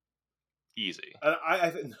 easily. Easy.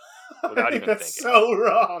 I think without even that's thinking. So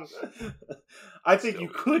wrong. I think you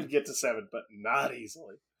could get to 7, but not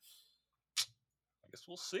easily. I guess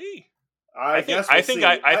we'll see. I think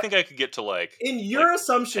I could get to like, in your like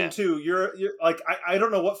assumption 10. too. You're like, I don't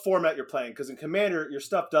know what format you're playing, because in Commander your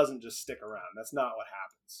stuff doesn't just stick around. That's not what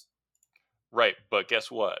happens. Right, but guess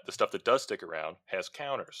what? The stuff that does stick around has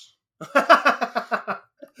counters.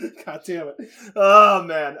 God damn it! Oh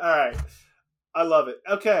man! All right, I love it.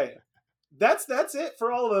 Okay, that's it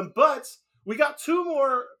for all of them. But we got 2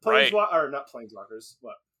 more not Planeswalkers.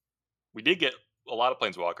 What? We did get a lot of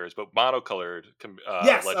Planeswalkers, but monocolored.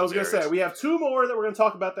 Yes, I was going to say we have 2 more that we're going to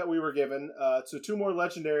talk about that we were given. So 2 more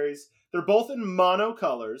legendaries. They're both in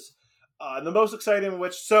monocolors. And the most exciting of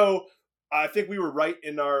which, so I think we were right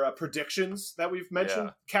in our predictions that we've mentioned.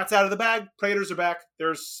 Yeah. Cat's out of the bag. Praetors are back.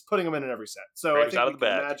 They're putting them in every set. So Praetors I think we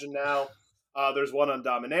can imagine now. There's one on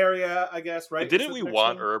Dominaria, I guess, right? And didn't we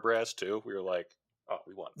want Urabrask too? We were like, oh,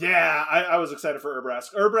 we want. Yeah, I was excited for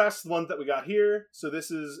Urabrask. Urabrask is the one that we got here. So this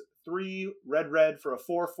is 3 red for a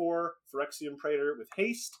 4/4 Phyrexian Praetor with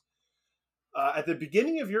haste. At the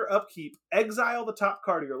beginning of your upkeep, exile the top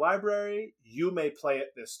card of your library. You may play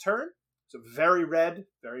it this turn. So very red,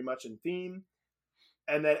 very much in theme.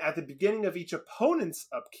 And then at the beginning of each opponent's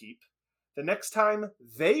upkeep, the next time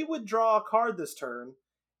they would draw a card this turn,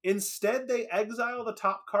 instead they exile the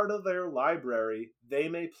top card of their library. They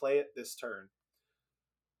may play it this turn.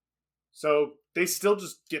 So they still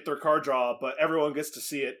just get their card draw, but everyone gets to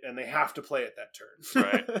see it, and they have to play it that turn.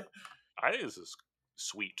 Right. I think this is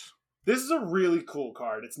sweet. This is a really cool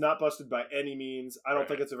card. It's not busted by any means. I don't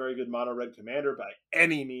think it's a very good mono-red commander by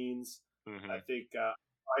any means. Mm-hmm. I think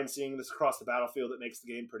I'm seeing this across the battlefield. It makes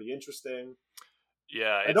the game pretty interesting.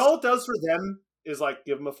 Yeah. And all it does for them is like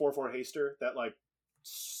give them a 4/4 haster that like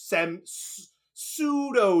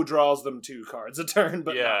pseudo draws them 2 cards a turn,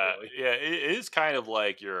 but not really. Yeah, it is kind of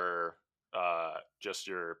like your just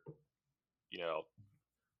your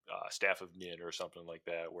Staff of Nin or something like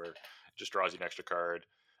that, where it just draws you an extra card.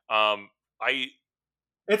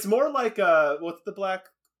 It's more like what's the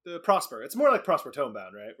Prosper. It's more like Prosper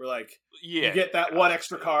Tomebound, right? Where like you get that one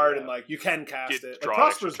extra card and like you can cast it. Like,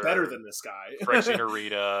 Prosper's better than this guy. Phyrexian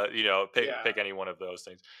Arena, pick any one of those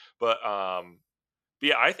things. But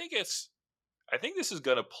yeah, I think this is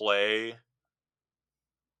gonna play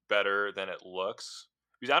better than it looks.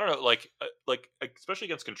 Because I don't know, like especially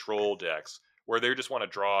against control decks where they just want to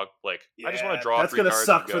draw, like, I just want to draw that's 3 gonna cards.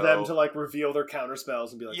 Suck for them to like reveal their counter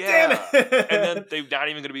spells and be like, damn yeah, it, and then they're not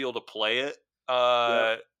even going to be able to play it.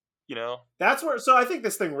 Yep. You know, that's where. So I think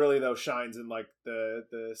this thing really though shines in like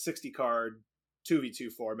the 60 card 2v2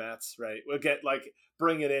 formats, right? We'll get like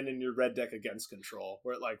bring it in your red deck against control,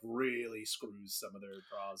 where it like really screws some of their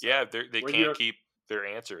draws. Yeah, they can't keep their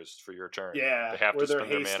answers for your turn. Yeah, they have to spend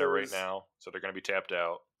their mana right now, so they're going to be tapped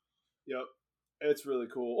out. Yep, it's really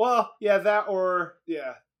cool. Well, yeah, that or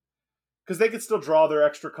because they could still draw their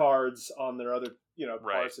extra cards on their other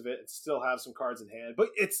parts of it and still have some cards in hand. But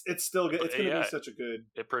it's still good. It's going to be such a good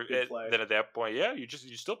play. Then at that point,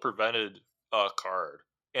 you still prevented a card,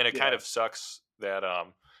 and it kind of sucks that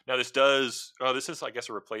now this is I guess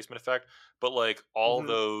a replacement effect, but like all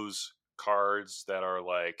those cards that are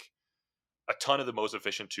like a ton of the most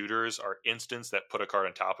efficient tutors are instants that put a card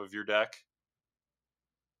on top of your deck.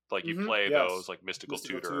 Like you play those like mystical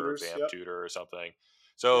tutor or vamp tutor or something.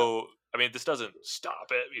 So I mean, this doesn't stop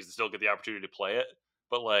it. You still get the opportunity to play it.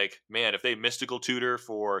 But like, man, if they mystical tutor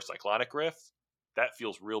for Cyclonic Rift, that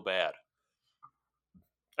feels real bad.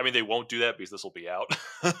 I mean, they won't do that because this will be out.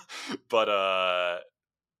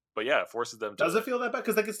 But yeah, it forces them to. Does it feel that bad?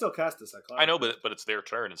 Because they can still cast a Cyclonic. I know, but it's their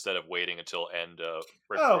turn instead of waiting until end of.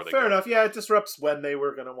 Fair enough. Yeah, it disrupts when they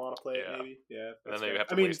were going to want to play it. Maybe. Yeah. And then they have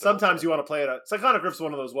to. I mean, sometimes you want to play it. Cyclonic Rift's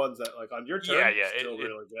one of those ones that, like, on your turn, still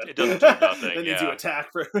really good. It doesn't do nothing. It needs you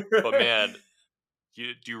attack for. But man,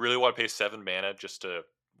 do you really want to pay 7 mana just to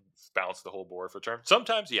bounce the whole board for turn?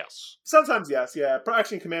 Sometimes yes. Sometimes yes. Yeah.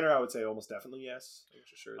 Actually, in Commander, I would say almost definitely yes.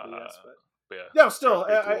 Assuredly yes. But yeah. No, still,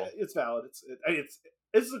 cool. It's valid.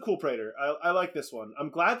 It's a cool Praetor. I like this one. I'm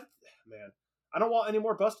glad, man. I don't want any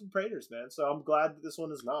more busted Praetors, man. So I'm glad that this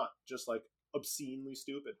one is not just like obscenely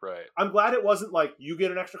stupid. Right. I'm glad it wasn't like you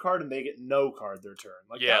get an extra card and they get no card their turn.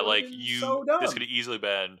 Like, yeah, like so dumb. This could have easily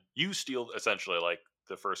been you steal essentially like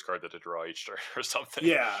the first card that to draw each turn or something.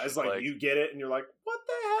 Yeah, it's like you get it and you're like, what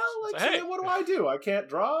the hell? Like, so what do I do? I can't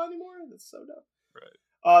draw anymore? That's so dumb.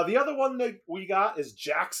 Right. The other one that we got is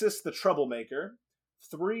Jaxus the Troublemaker.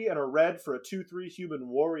 3 and a red for a 2/3 human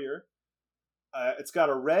warrior. It's got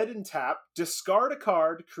a red and tap. Discard a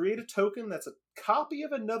card. Create a token that's a copy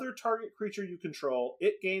of another target creature you control.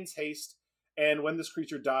 It gains haste. And when this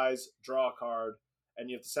creature dies, draw a card. And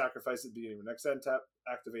you have to sacrifice it at the beginning of the next end tap.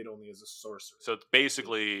 Activate only as a sorcerer. So it's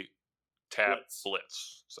basically tap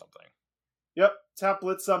blitz something. Yep. Tap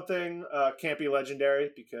blitz something. Can't be legendary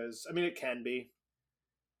because, I mean, it can be.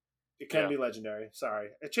 It can be legendary. Sorry.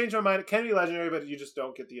 I changed my mind. It can be legendary, but you just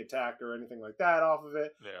don't get the attack or anything like that off of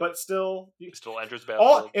it. Yeah. But still... It still enters the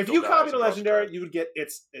battlefield. If you copied a legendary, you would get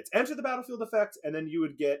its enter the battlefield effect, and then you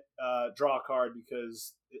would get draw a card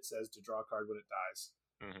because it says to draw a card when it dies.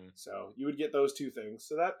 Mm-hmm. So you would get those two things.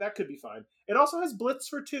 So that could be fine. It also has blitz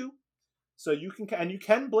for 2. So you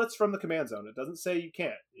can blitz from the command zone. It doesn't say you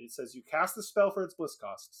can't. It says you cast the spell for its blitz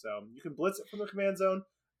cost. So you can blitz it from the command zone.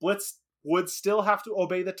 Blitz would still have to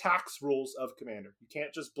obey the tax rules of Commander. You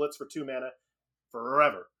can't just blitz for 2 mana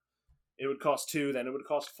forever. It would cost 2, then it would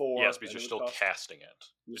cost 4. Yes, because you're still casting it.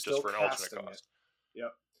 It's just for an alternate cost.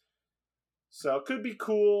 Yep. So it could be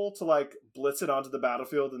cool to like blitz it onto the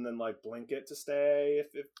battlefield and then like blink it to stay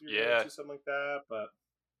if you're going to do something like that. But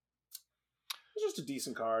it's just a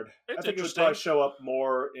decent card. I think it would probably show up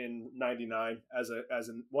more in 99 as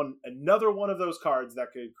another one of those cards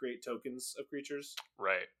that could create tokens of creatures.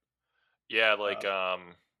 Right. Yeah, like,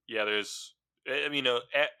 there's, I mean,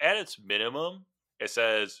 at its minimum, it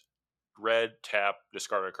says red, tap,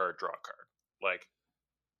 discard a card, draw a card. Like,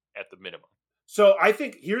 at the minimum. So I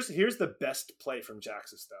think here's the best play from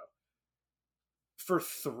Jaxus, though. For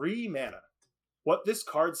 3 mana, what this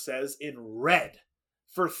card says in red,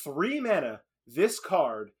 for 3 mana, this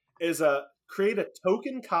card is create a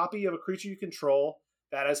token copy of a creature you control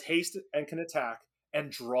that has haste and can attack,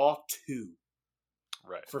 and draw 2.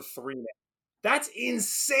 Right. For 3 mana. That's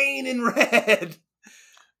insane in red.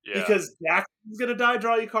 Yeah. Because Jax is going to die,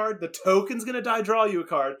 draw you a card. The token's going to die, draw you a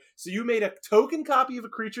card. So you made a token copy of a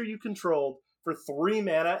creature you controlled for 3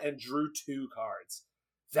 mana and drew 2 cards.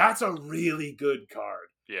 That's a really good card.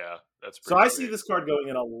 Yeah, that's pretty So I see this card going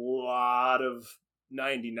in a lot of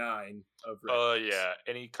 99 of red. Yeah.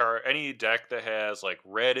 Any deck that has like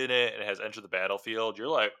red in it and has entered the battlefield, you're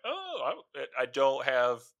like, I don't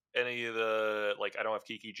have any of the, like, I don't have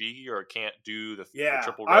Kiki Jiki or can't do the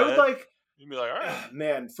triple red. I would like, you'd be like, all right.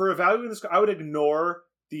 Man, for evaluating this card, I would ignore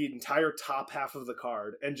the entire top half of the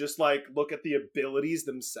card and just like look at the abilities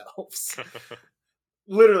themselves.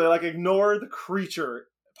 Literally, like, ignore the creature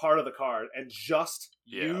part of the card and just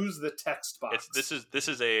use the text box. This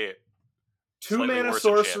is a 2-mana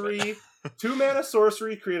sorcery. 2-mana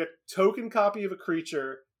sorcery. Create a token copy of a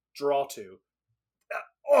creature. Draw 2.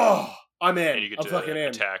 Oh, I'm in. I'm fucking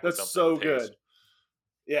in. That's so good.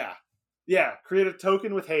 Yeah. Create a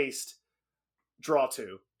token with haste. Draw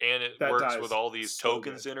 2. And it works with all these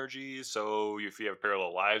tokens energies. So if you have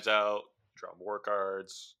Parallel Lives out, draw more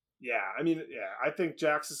cards. Yeah, I mean, I think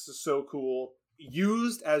Jaxus is so cool.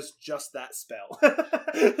 Used as just that spell.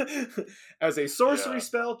 As a sorcery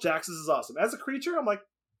spell, Jaxus is awesome. As a creature, I'm like,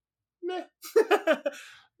 meh.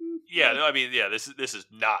 This is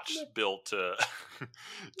not built to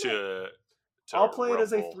I'll play it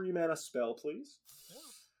as a 3-mana spell, please.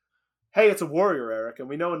 Hey, it's a warrior, Eric, and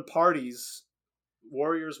we know in parties,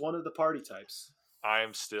 warrior's one of the party types.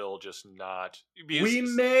 I'm still just not. We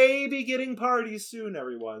may be getting parties soon,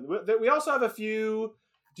 everyone. We also have a few.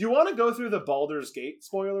 Do you want to go through the Baldur's Gate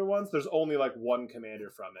spoiler ones? There's only like one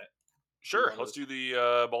commander from it. Sure, let's do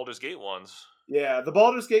the Baldur's Gate ones. Yeah, the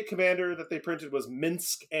Baldur's Gate commander that they printed was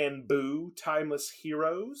Minsc and Boo, Timeless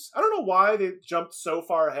Heroes. I don't know why they jumped so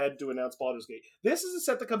far ahead to announce Baldur's Gate. This is a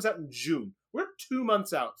set that comes out in June. We're 2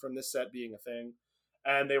 months out from this set being a thing.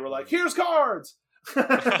 And they were like, here's cards! You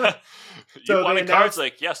wanted cards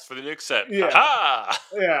like, yes, for the next set. Yeah. Ha!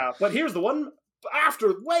 Yeah, but here's the one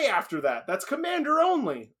way after that. That's commander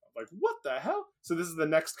only. I'm like, what the hell? So this is the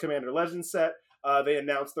next Commander Legends set. They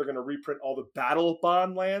announced they're going to reprint all the Battle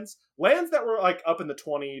Bond lands that were like up in the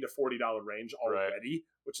 $20 to $40 range already,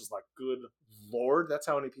 which is like, good lord, that's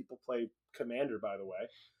how many people play Commander, by the way.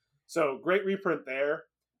 So great reprint there.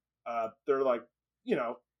 They're like,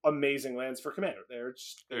 amazing lands for Commander. They're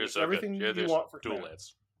just everything you want for dual Commander.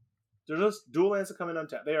 Lands. They're just dual lands that come in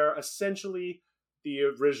untapped. They are essentially the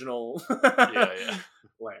original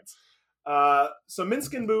lands. So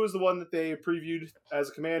Minsc and Boo is the one that they previewed as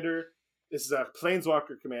a commander. This is a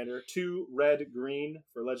Planeswalker commander. 2 red-green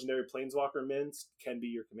for legendary Planeswalker Minsc. Can be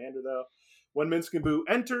your commander, though. When Minsc and Boo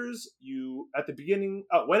enters,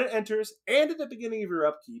 when it enters and at the beginning of your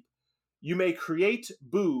upkeep, you may create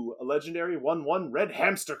Boo, a legendary 1/1 red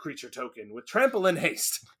hamster creature token with trample and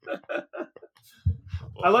haste.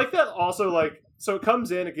 I like that also, so it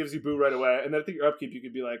comes in, it gives you Boo right away, and then at your upkeep you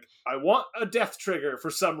could be like, I want a death trigger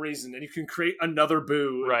for some reason, and you can create another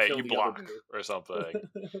Boo. Right, you block or something.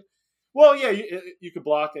 Well, yeah, you could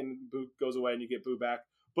block and Boo goes away and you get Boo back.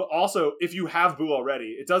 But also, if you have Boo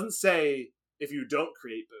already, it doesn't say if you don't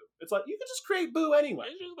create Boo. It's like, you can just create Boo anyway.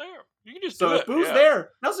 It's just there. You can just do it. So if Boo's there,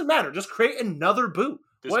 doesn't matter. Just create another Boo.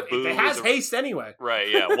 Boo it has haste anyway. Right,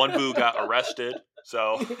 yeah. One Boo got arrested,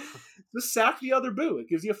 so... Just sack the other Boo. It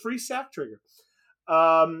gives you a free sack trigger.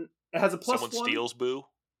 It has a +1. Someone steals Boo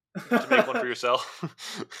to make one for yourself.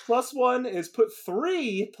 +1 is put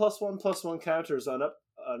 3 +1/+1 counters on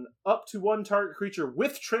up to 1 target creature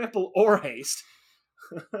with trample or haste.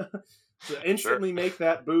 So instantly make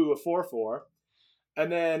that Boo a 4/4.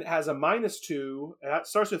 And then it has a -2. It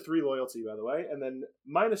starts with 3 loyalty, by the way. And then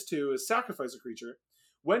 -2 is sacrifice a creature.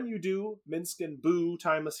 When you do, Minsc and Boo,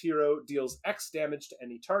 Timeless Hero, deals X damage to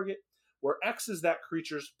any target, where X is that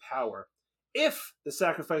creature's power. If the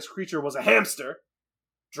sacrificed creature was a hamster,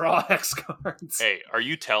 draw X cards. Hey, are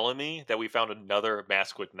you telling me that we found another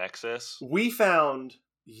Maskwood Nexus? We found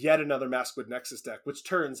yet another Maskwood Nexus deck, which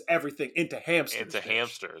turns everything into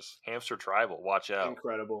hamsters. Hamster tribal. Watch out.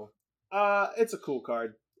 Incredible. It's a cool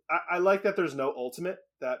card. I like that there's no ultimate.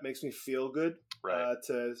 That makes me feel good. Right.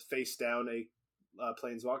 To face down a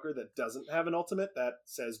Planeswalker that doesn't have an ultimate that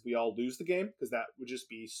says we all lose the game, because that would just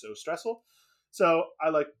be so stressful. So I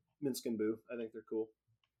like Minsc and Boo. I think they're cool.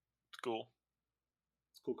 It's cool.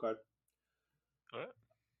 It's a cool card. All right.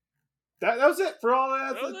 That was it for all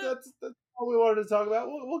that. That's all we wanted to talk about.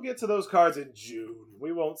 We'll get to those cards in June.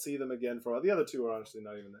 We won't see them again for a while. The other two are honestly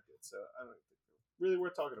not even that good, so I don't think they're really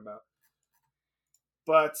worth talking about.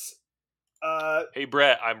 But hey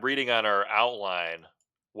Brett, I'm reading on our outline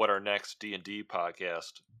what our next D&D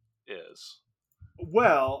podcast is.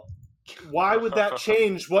 Well, why would that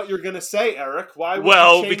change what you're going to say, Eric? Why?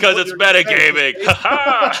 Because it's metagaming.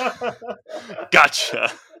 Gotcha.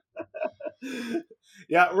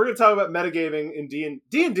 Yeah, we're going to talk about metagaming in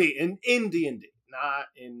D&D, not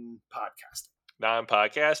in podcasting. Not in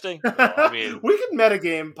podcasting? Well, I mean, we can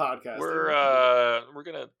metagame podcasting. We're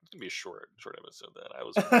gonna be a short episode then. I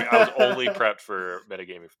was only prepped for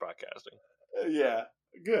metagaming for podcasting. Yeah,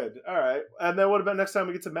 good. All right. And then what about next time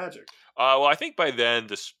we get to Magic? Well, I think by then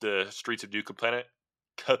the Streets of New Planet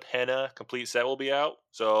Capenna complete set will be out,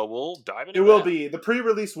 so we'll dive into it. Will that. be the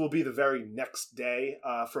pre-release will be the very next day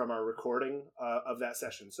from our recording of that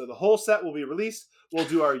session. So the whole set will be released. We'll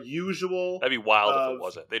do our usual. That'd be wild if it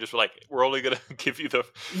wasn't. They just were like, we're only gonna give you the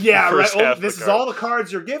first half this is all the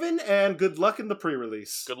cards you're given, and good luck in the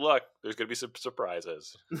pre-release. Good luck. There's gonna be some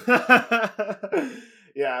surprises.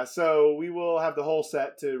 Yeah, so we will have the whole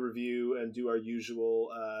set to review and do our usual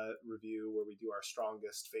review where we do our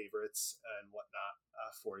strongest favorites and whatnot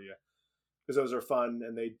for you. Because those are fun,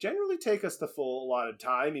 and they generally take us the full allotted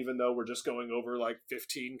time, even though we're just going over like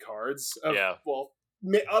 15 cards. Well,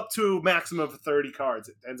 up to maximum of 30 cards.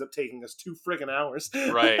 It ends up taking us 2 friggin' hours.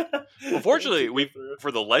 Right. Well, fortunately,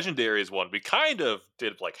 for the Legendaries one, we kind of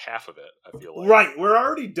did like half of it, I feel like. Right. We're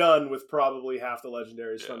already done with probably half the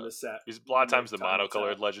Legendaries from this set. Because a lot of times the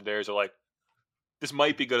monocolored Legendaries are like, this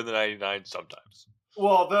might be good in the 99 sometimes.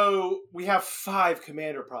 Well, though, we have 5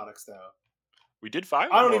 Commander products, though. We did 5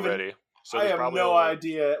 already. So I have no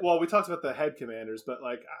idea. Well, we talked about the head commanders, but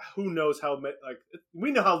like, who knows how? Like,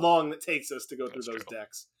 we know how long it takes us to go through those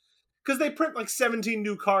decks because they print like 17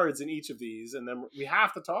 new cards in each of these, and then we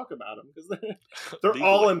have to talk about them because they're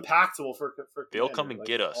all impactful for. They'll come and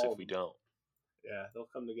get us if we don't. Yeah, they'll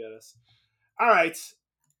come to get us. All right,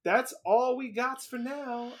 that's all we got for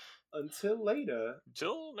now. Until later.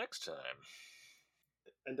 Until next time.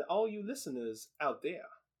 And to all you listeners out there.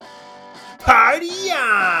 Party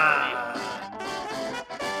on!